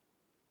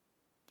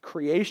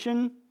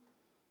 Creation,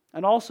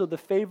 and also the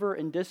favor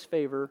and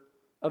disfavor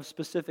of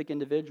specific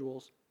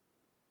individuals.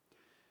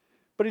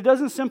 But he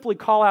doesn't simply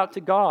call out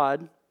to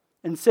God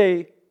and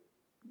say,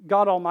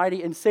 God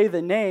Almighty, and say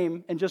the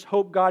name and just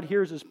hope God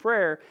hears his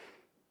prayer.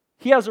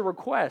 He has a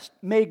request.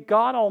 May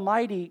God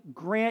Almighty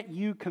grant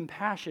you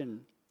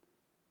compassion.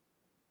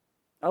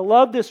 I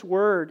love this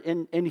word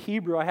in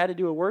Hebrew. I had to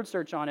do a word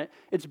search on it.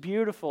 It's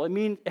beautiful.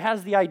 It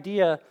has the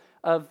idea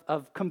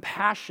of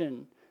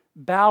compassion,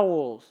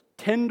 bowels,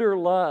 tender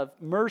love,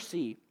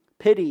 mercy,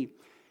 pity.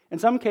 In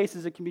some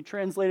cases, it can be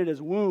translated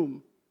as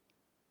womb.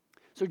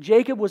 So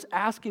Jacob was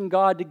asking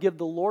God to give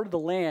the Lord of the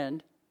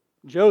land,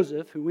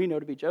 Joseph, who we know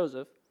to be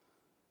Joseph,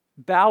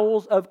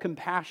 bowels of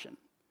compassion,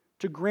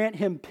 to grant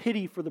him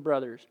pity for the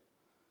brothers.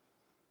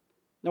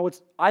 Now,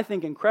 what's I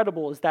think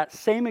incredible is that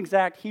same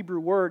exact Hebrew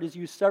word is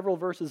used several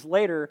verses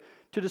later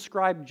to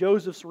describe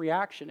Joseph's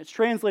reaction. It's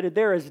translated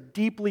there as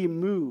deeply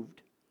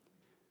moved.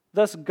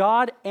 Thus,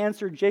 God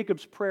answered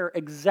Jacob's prayer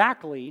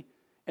exactly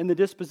in the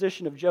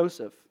disposition of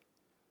Joseph,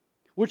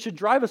 which should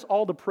drive us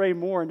all to pray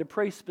more and to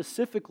pray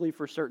specifically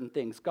for certain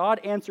things. God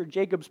answered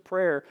Jacob's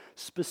prayer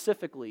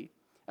specifically.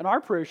 And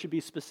our prayers should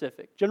be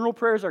specific. General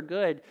prayers are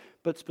good,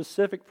 but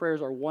specific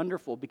prayers are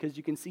wonderful because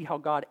you can see how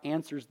God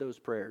answers those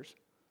prayers.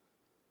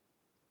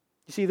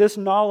 You see, this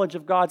knowledge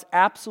of God's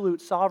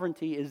absolute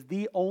sovereignty is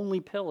the only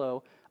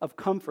pillow of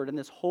comfort in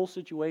this whole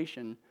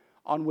situation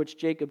on which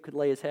Jacob could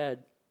lay his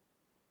head.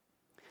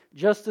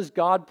 Just as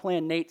God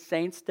planned Nate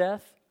Saint's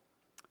death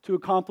to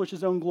accomplish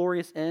his own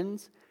glorious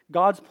ends,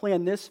 God's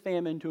planned this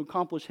famine to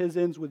accomplish his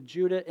ends with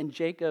Judah and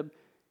Jacob,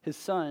 his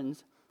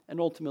sons, and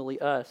ultimately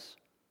us.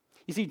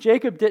 You see,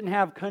 Jacob didn't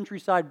have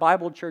Countryside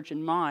Bible Church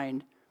in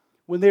mind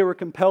when they were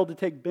compelled to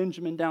take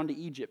Benjamin down to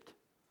Egypt,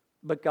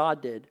 but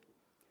God did.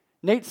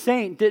 Nate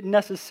Saint didn't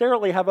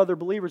necessarily have other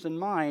believers in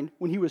mind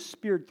when he was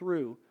speared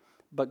through,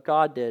 but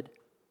God did.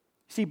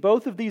 See,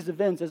 both of these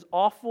events, as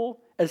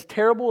awful, as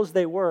terrible as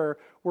they were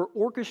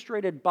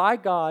orchestrated by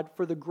God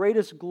for the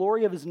greatest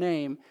glory of his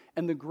name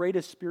and the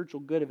greatest spiritual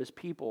good of his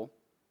people.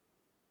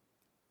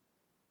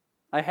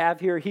 I have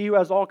here, he who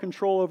has all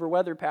control over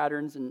weather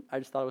patterns, and I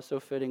just thought it was so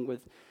fitting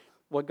with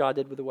what God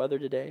did with the weather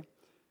today.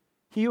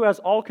 He who has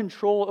all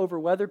control over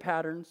weather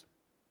patterns,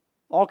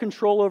 all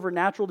control over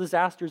natural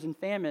disasters and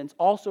famines,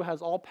 also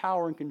has all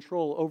power and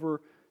control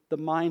over the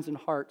minds and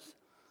hearts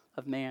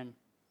of man.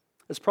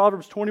 As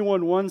Proverbs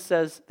 21:1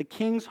 says, the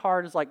king's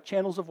heart is like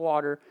channels of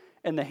water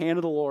in the hand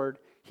of the Lord.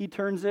 He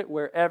turns it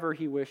wherever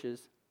he wishes.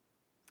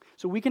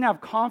 So we can have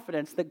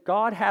confidence that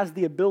God has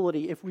the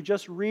ability, if we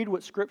just read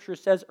what Scripture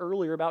says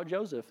earlier about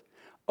Joseph.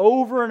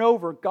 Over and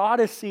over, God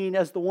is seen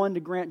as the one to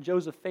grant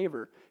Joseph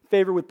favor.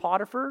 Favor with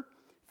Potiphar,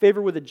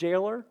 favor with a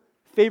jailer,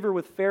 favor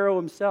with Pharaoh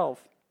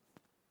himself.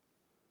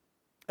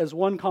 As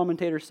one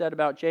commentator said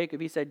about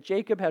Jacob, he said,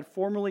 Jacob had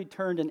formerly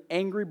turned an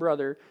angry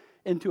brother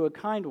into a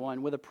kind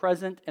one with a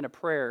present and a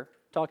prayer,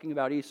 talking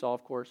about Esau,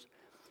 of course.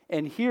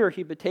 And here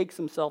he betakes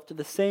himself to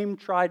the same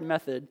tried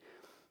method,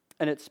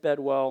 and it sped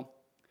well.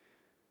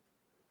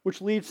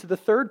 Which leads to the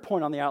third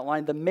point on the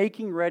outline, the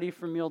making ready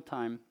for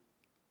mealtime.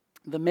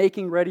 The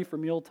making ready for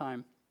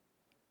mealtime.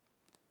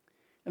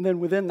 And then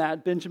within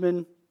that,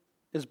 Benjamin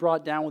is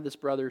brought down with his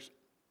brothers.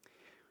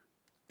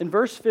 In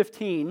verse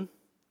 15,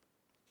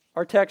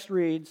 our text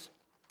reads,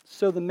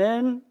 so the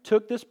men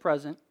took this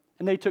present,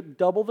 and they took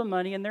double the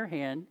money in their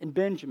hand, in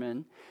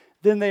Benjamin.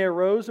 Then they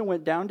arose and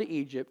went down to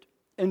Egypt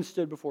and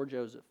stood before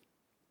Joseph.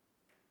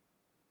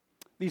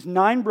 These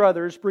 9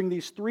 brothers bring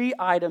these 3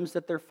 items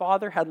that their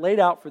father had laid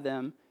out for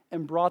them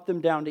and brought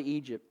them down to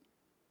Egypt.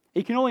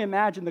 You can only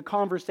imagine the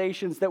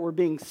conversations that were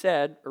being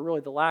said, or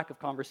really the lack of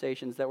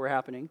conversations that were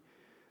happening,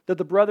 that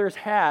the brothers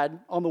had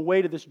on the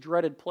way to this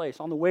dreaded place,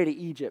 on the way to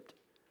Egypt.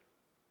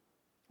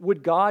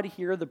 Would God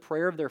hear the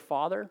prayer of their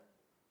father?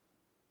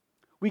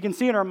 We can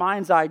see in our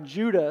mind's eye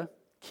Judah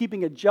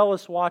keeping a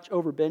jealous watch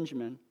over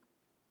Benjamin.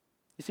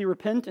 You see,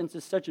 repentance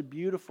is such a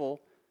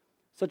beautiful,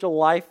 such a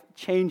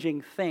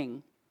life-changing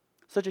thing,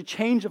 such a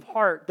change of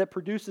heart that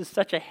produces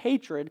such a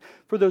hatred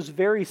for those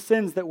very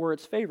sins that were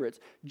its favorites.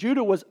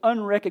 Judah was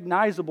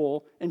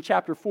unrecognizable in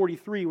chapter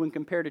 43 when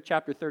compared to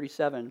chapter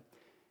 37,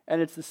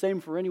 and it's the same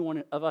for any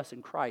one of us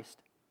in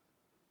Christ.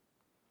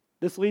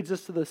 This leads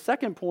us to the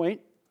second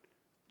point,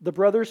 the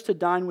brothers to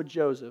dine with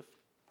Joseph.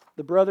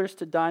 The brothers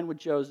to dine with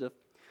Joseph.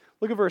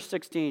 Look at verse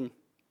 16.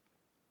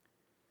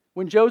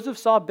 When Joseph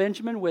saw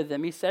Benjamin with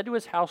him, he said to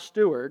his house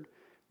steward,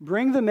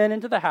 bring the men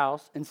into the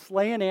house and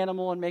slay an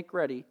animal and make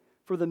ready,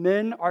 for the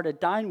men are to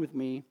dine with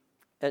me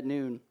at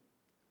noon.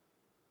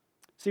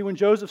 See, when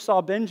Joseph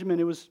saw Benjamin,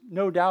 it was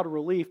no doubt a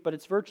relief, but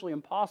it's virtually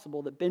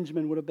impossible that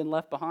Benjamin would have been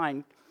left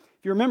behind.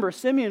 If you remember,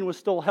 Simeon was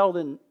still held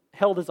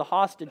as a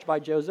hostage by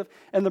Joseph,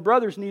 and the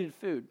brothers needed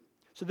food.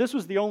 So this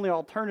was the only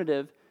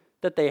alternative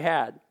that they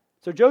had.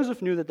 So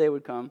Joseph knew that they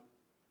would come.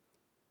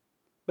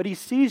 But he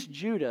sees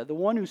Judah, the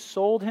one who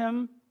sold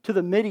him to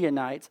the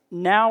Midianites,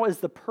 now as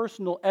the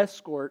personal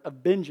escort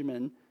of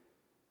Benjamin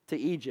to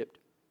Egypt.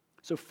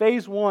 So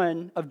phase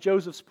 1 of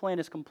Joseph's plan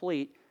is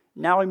complete.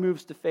 Now he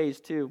moves to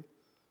phase 2.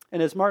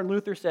 And as Martin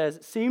Luther says,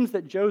 it seems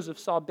that Joseph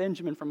saw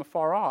Benjamin from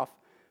afar off,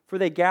 for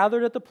they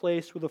gathered at the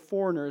place where the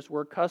foreigners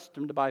were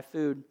accustomed to buy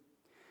food.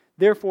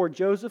 Therefore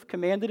Joseph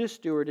commanded his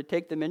steward to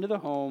take them into the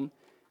home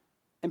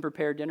and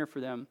prepare dinner for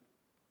them.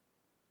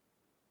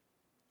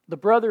 The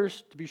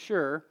brothers, to be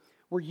sure,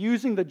 were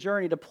using the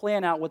journey to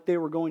plan out what they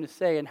were going to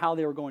say and how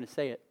they were going to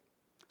say it.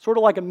 Sort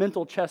of like a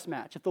mental chess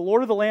match. If the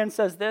Lord of the land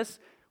says this,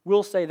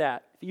 we'll say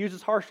that. If he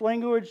uses harsh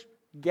language,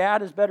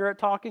 Gad is better at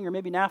talking, or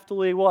maybe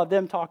Naphtali, we'll have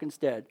them talk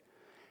instead.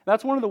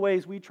 That's one of the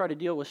ways we try to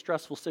deal with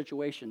stressful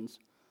situations.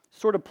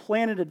 Sort of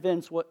plan in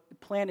advance what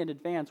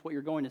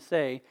you're going to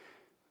say,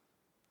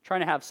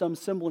 trying to have some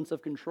semblance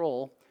of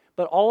control.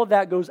 But all of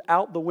that goes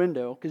out the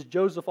window because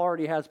Joseph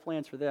already has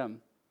plans for them.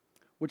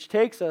 Which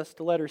takes us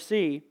to letter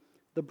C,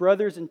 the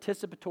brothers'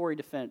 anticipatory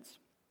defense.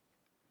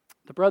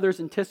 The brothers'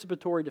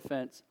 anticipatory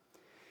defense.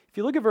 If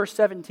you look at verse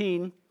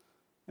 17,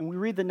 and we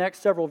read the next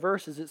several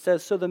verses, it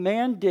says, So the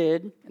man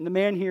did, and the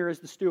man here is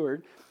the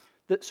steward,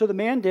 so the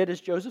man did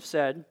as Joseph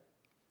said,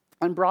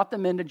 and brought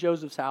them into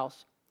Joseph's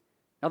house.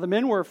 Now the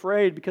men were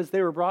afraid because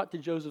they were brought to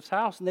Joseph's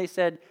house, and they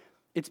said,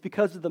 It's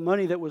because of the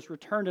money that was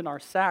returned in our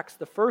sacks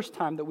the first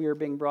time that we are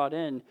being brought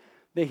in,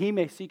 that he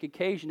may seek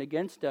occasion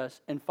against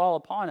us and fall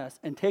upon us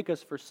and take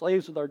us for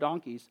slaves with our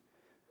donkeys.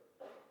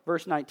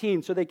 Verse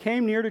 19, So they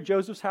came near to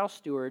Joseph's house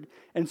steward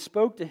and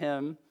spoke to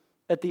him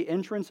at the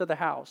entrance of the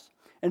house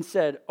and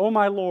said, O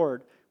my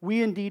Lord,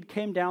 we indeed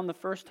came down the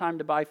first time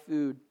to buy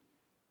food.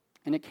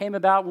 And it came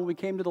about when we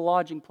came to the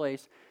lodging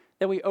place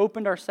that we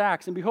opened our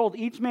sacks, and behold,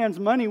 each man's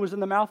money was in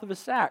the mouth of his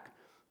sack,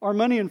 our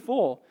money in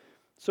full.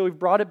 So we've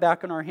brought it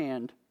back in our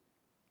hand.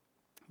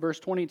 Verse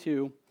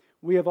 22,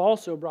 We have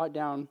also brought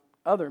down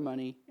other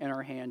money in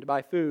our hand to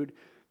buy food.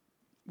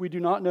 We do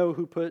not know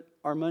who put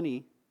our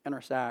money in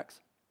our sacks.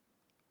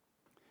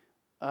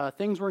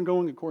 Things weren't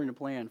going according to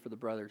plan for the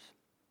brothers.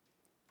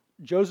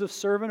 Joseph's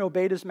servant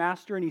obeyed his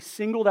master, and he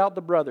singled out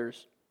the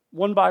brothers,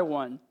 one by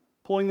one,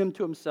 pulling them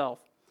to himself.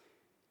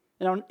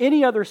 And on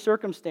any other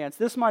circumstance,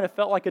 this might have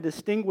felt like a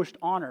distinguished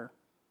honor.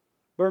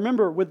 But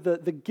remember, with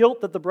the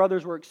guilt that the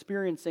brothers were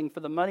experiencing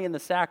for the money in the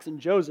sacks and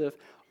Joseph,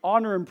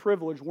 honor and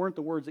privilege weren't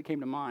the words that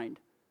came to mind.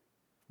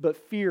 But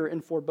fear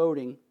and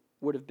foreboding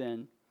would have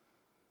been.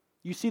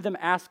 You see them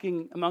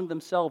asking among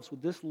themselves,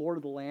 would this lord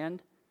of the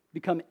land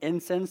become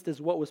incensed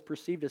as what was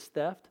perceived as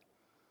theft?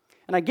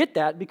 And I get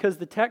that because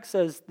the text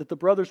says that the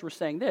brothers were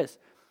saying this.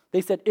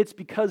 They said, it's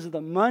because of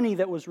the money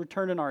that was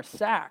returned in our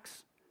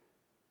sacks.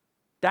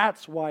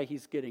 That's why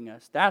he's getting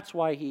us. That's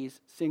why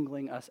he's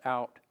singling us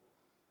out.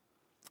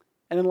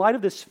 And in light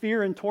of this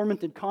fear and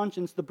tormented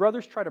conscience, the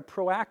brothers try to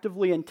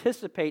proactively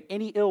anticipate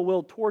any ill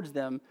will towards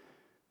them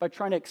by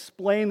trying to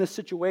explain the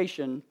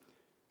situation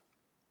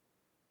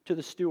to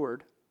the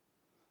steward.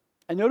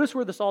 And notice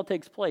where this all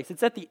takes place.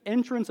 It's at the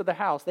entrance of the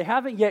house. They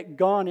haven't yet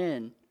gone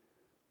in.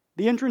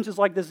 The entrance is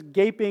like this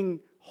gaping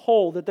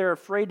hole that they're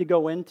afraid to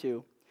go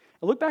into.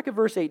 And look back at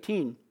verse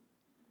 18.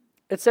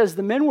 It says,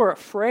 the men were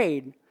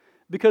afraid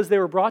because they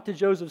were brought to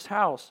Joseph's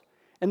house.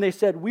 And they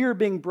said, we are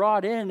being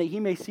brought in that he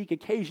may seek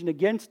occasion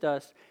against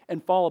us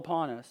and fall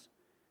upon us.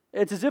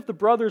 It's as if the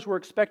brothers were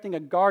expecting a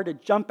guard to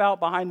jump out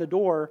behind the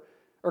door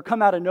or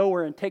come out of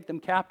nowhere and take them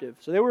captive.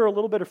 So they were a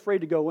little bit afraid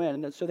to go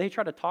in. And so they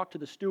tried to talk to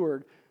the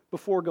steward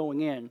before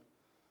going in.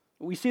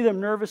 We see them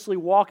nervously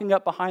walking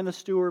up behind the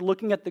steward,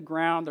 looking at the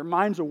ground. Their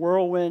mind's a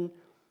whirlwind.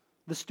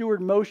 The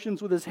steward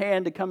motions with his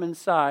hand to come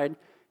inside,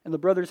 and the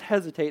brothers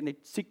hesitate and they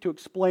seek to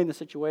explain the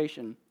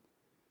situation.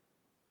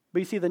 But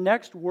you see, the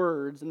next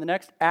words and the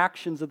next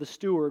actions of the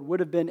steward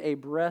would have been a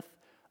breath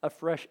of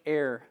fresh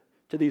air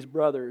to these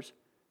brothers,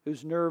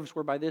 whose nerves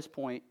were by this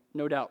point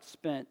no doubt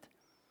spent.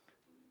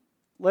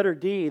 Letter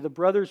D, the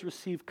brothers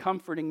receive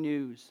comforting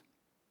news.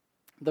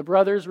 The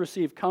brothers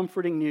receive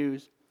comforting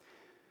news.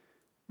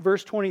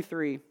 Verse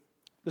 23,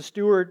 the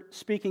steward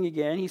speaking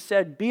again, he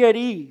said, be at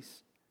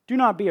ease, do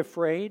not be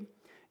afraid.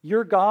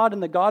 Your God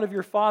and the God of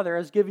your father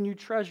has given you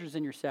treasures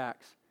in your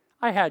sacks.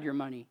 I had your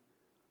money.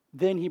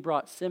 Then he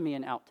brought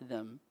Simeon out to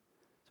them.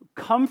 So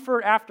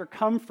comfort after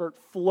comfort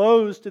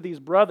flows to these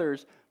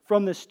brothers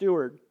from the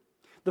steward.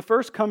 The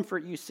first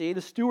comfort you see,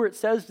 the steward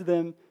says to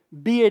them,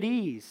 be at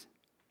ease.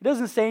 He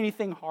doesn't say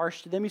anything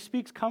harsh to them. He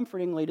speaks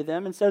comfortingly to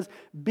them and says,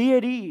 be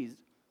at ease.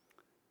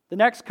 The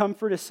next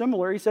comfort is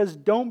similar. He says,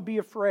 don't be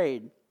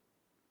afraid.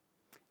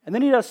 And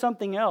then he does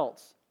something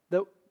else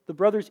that the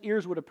brothers'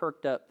 ears would have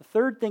perked up. The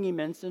third thing he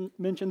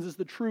mentions is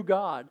the true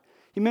God.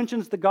 He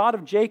mentions the God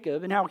of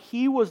Jacob and how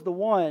he was the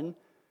one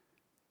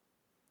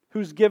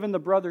who's given the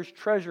brothers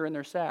treasure in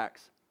their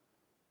sacks.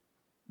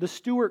 The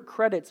steward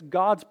credits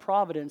God's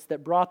providence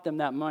that brought them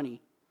that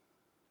money,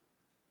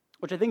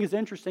 which I think is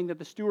interesting that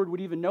the steward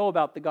would even know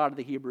about the God of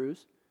the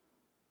Hebrews.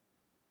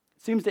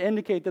 It seems to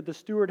indicate that the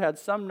steward had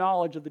some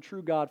knowledge of the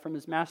true God from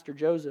his master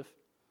Joseph,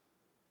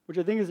 which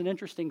I think is an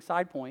interesting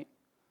side point.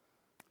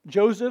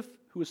 Joseph,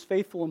 who was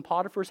faithful in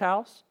Potiphar's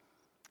house,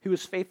 he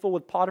was faithful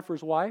with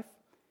Potiphar's wife,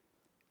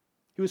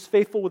 he was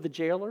faithful with the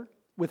jailer,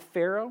 with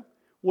Pharaoh,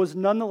 was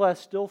nonetheless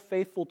still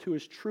faithful to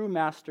his true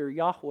master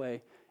Yahweh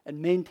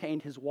and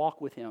maintained his walk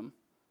with him,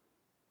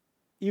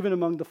 even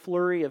among the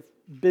flurry of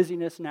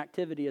busyness and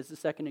activity as the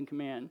second in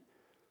command.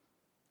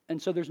 And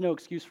so there's no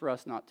excuse for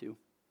us not to.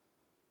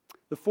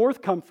 The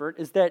fourth comfort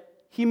is that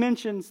he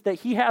mentions that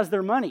he has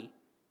their money.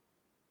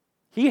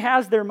 He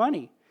has their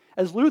money.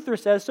 As Luther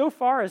says, so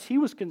far as he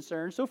was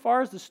concerned, so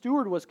far as the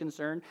steward was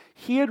concerned,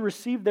 he had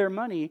received their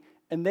money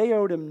and they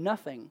owed him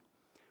nothing.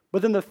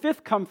 But then the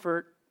fifth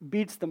comfort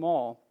beats them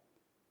all.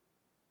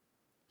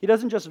 He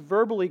doesn't just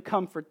verbally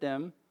comfort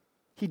them,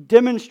 he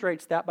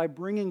demonstrates that by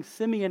bringing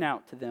Simeon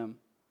out to them.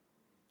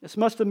 This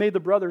must have made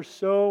the brothers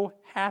so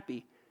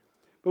happy.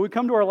 But we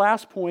come to our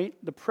last point,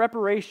 the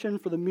preparation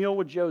for the meal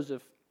with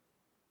Joseph.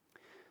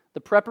 The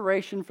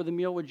preparation for the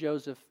meal with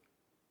Joseph.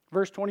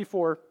 Verse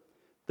 24,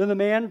 then the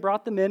man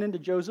brought the men into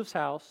Joseph's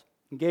house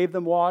and gave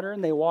them water,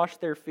 and they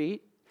washed their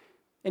feet,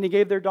 and he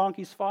gave their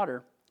donkeys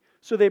fodder.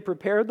 So they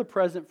prepared the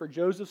present for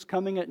Joseph's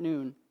coming at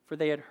noon, for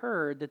they had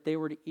heard that they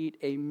were to eat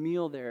a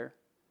meal there.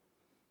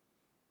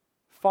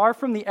 Far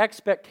from the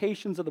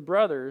expectations of the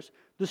brothers,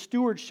 the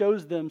steward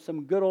shows them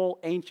some good old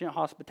ancient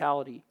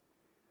hospitality.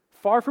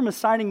 Far from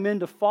assigning men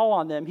to fall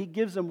on them, he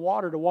gives them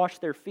water to wash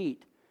their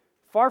feet.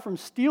 Far from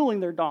stealing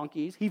their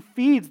donkeys, he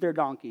feeds their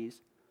donkeys.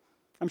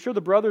 I'm sure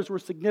the brothers were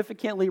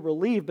significantly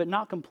relieved, but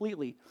not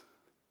completely.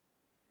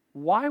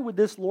 Why would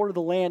this lord of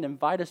the land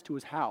invite us to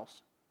his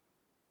house?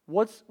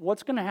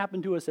 What's going to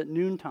happen to us at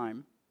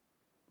noontime?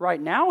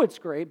 Right now it's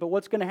great, but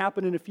what's going to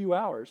happen in a few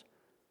hours?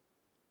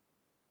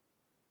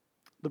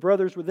 The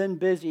brothers were then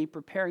busy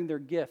preparing their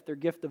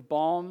gift of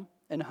balm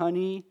and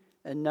honey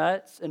and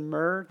nuts and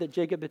myrrh that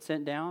Jacob had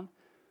sent down.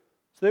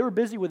 So they were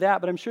busy with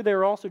that, but I'm sure they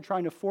were also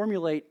trying to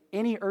formulate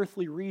any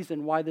earthly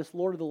reason why this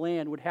lord of the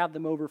land would have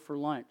them over for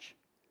lunch.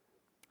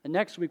 And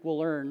next week we'll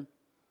learn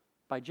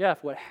by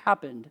Jeff what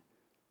happened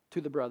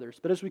to the brothers.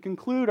 But as we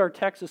conclude our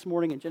text this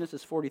morning in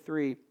Genesis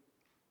 43, I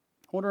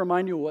want to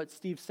remind you of what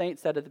Steve Saint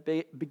said at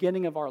the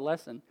beginning of our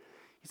lesson.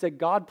 He said,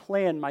 God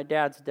planned my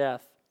dad's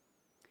death.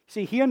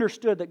 See, he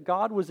understood that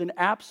God was in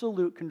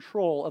absolute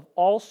control of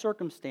all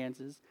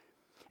circumstances,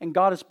 and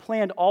God has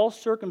planned all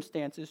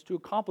circumstances to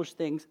accomplish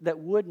things that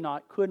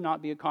could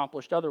not be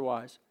accomplished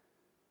otherwise.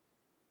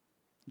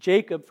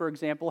 Jacob, for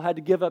example, had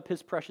to give up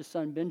his precious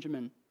son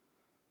Benjamin.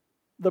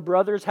 The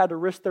brothers had to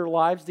risk their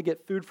lives to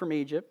get food from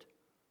Egypt.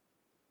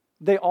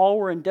 They all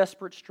were in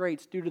desperate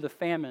straits due to the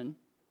famine,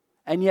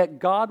 and yet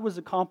God was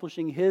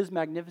accomplishing his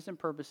magnificent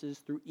purposes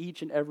through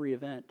each and every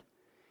event.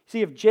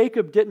 See, if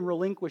Jacob didn't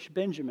relinquish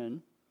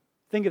Benjamin,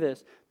 think of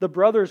this, the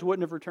brothers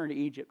wouldn't have returned to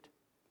Egypt.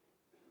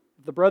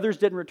 If the brothers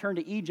didn't return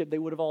to Egypt, they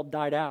would have all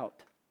died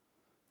out,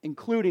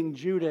 including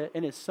Judah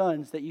and his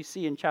sons that you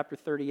see in chapter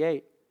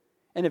 38.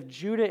 And if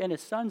Judah and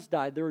his sons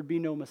died, there would be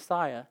no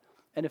Messiah.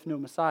 And if no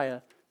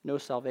Messiah, no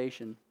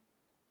salvation.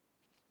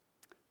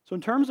 So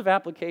in terms of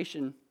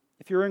application,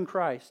 if you're in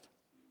Christ,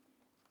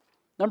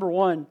 number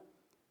one,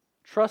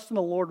 trust in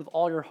the Lord with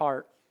all your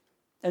heart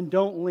and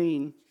don't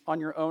lean on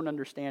your own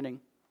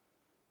understanding.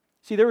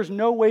 See, there was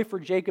no way for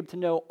Jacob to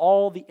know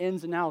all the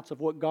ins and outs of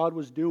what God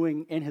was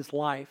doing in his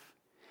life.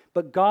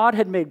 But God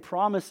had made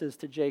promises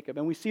to Jacob,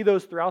 and we see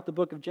those throughout the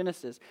book of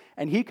Genesis.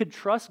 And he could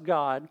trust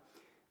God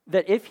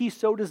that if he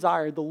so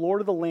desired, the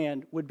Lord of the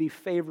land would be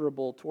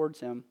favorable towards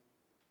him.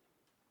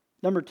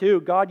 Number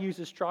two, God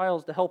uses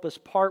trials to help us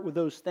part with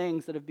those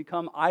things that have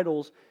become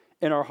idols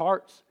in our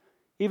hearts,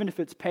 even if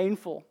it's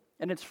painful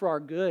and it's for our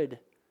good.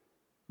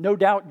 No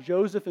doubt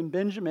Joseph and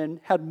Benjamin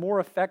had more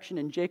affection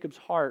in Jacob's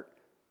heart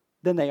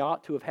than they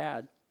ought to have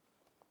had.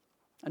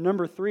 And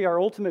number three, our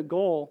ultimate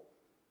goal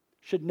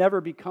should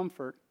never be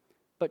comfort,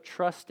 but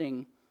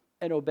trusting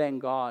and obeying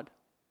God.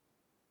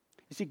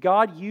 You see,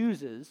 God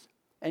uses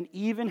and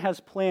even has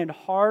planned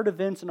hard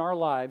events in our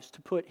lives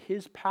to put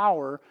his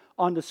power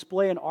on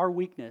display in our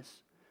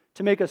weakness,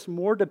 to make us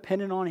more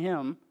dependent on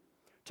him,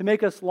 to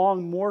make us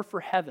long more for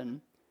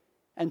heaven,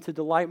 and to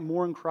delight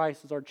more in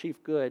Christ as our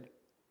chief good.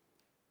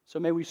 So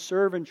may we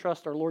serve and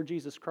trust our Lord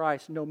Jesus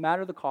Christ no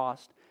matter the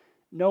cost,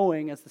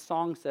 knowing, as the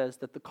song says,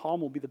 that the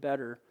calm will be the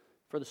better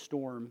for the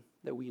storm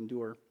that we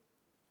endure.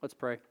 Let's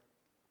pray.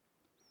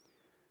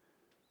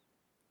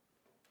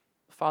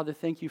 Father,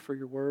 thank you for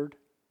your word.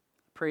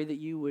 Pray that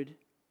you would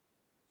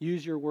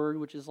use your word,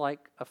 which is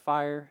like a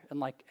fire and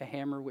like a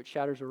hammer which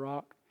shatters a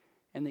rock,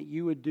 and that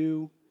you would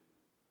do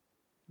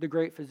the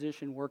great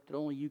physician work that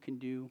only you can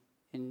do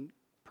in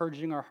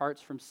purging our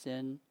hearts from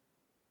sin,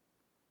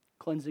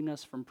 cleansing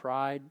us from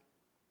pride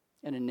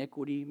and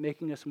iniquity,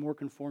 making us more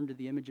conformed to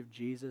the image of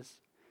Jesus.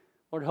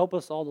 Lord, help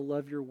us all to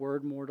love your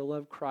word more, to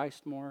love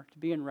Christ more, to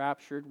be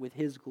enraptured with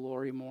his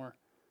glory more,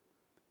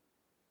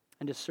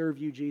 and to serve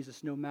you,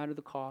 Jesus, no matter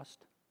the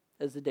cost.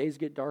 As the days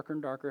get darker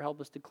and darker,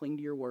 help us to cling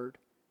to your word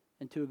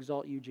and to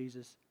exalt you,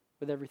 Jesus,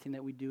 with everything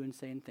that we do and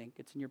say and think.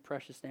 It's in your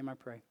precious name I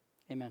pray.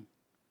 Amen.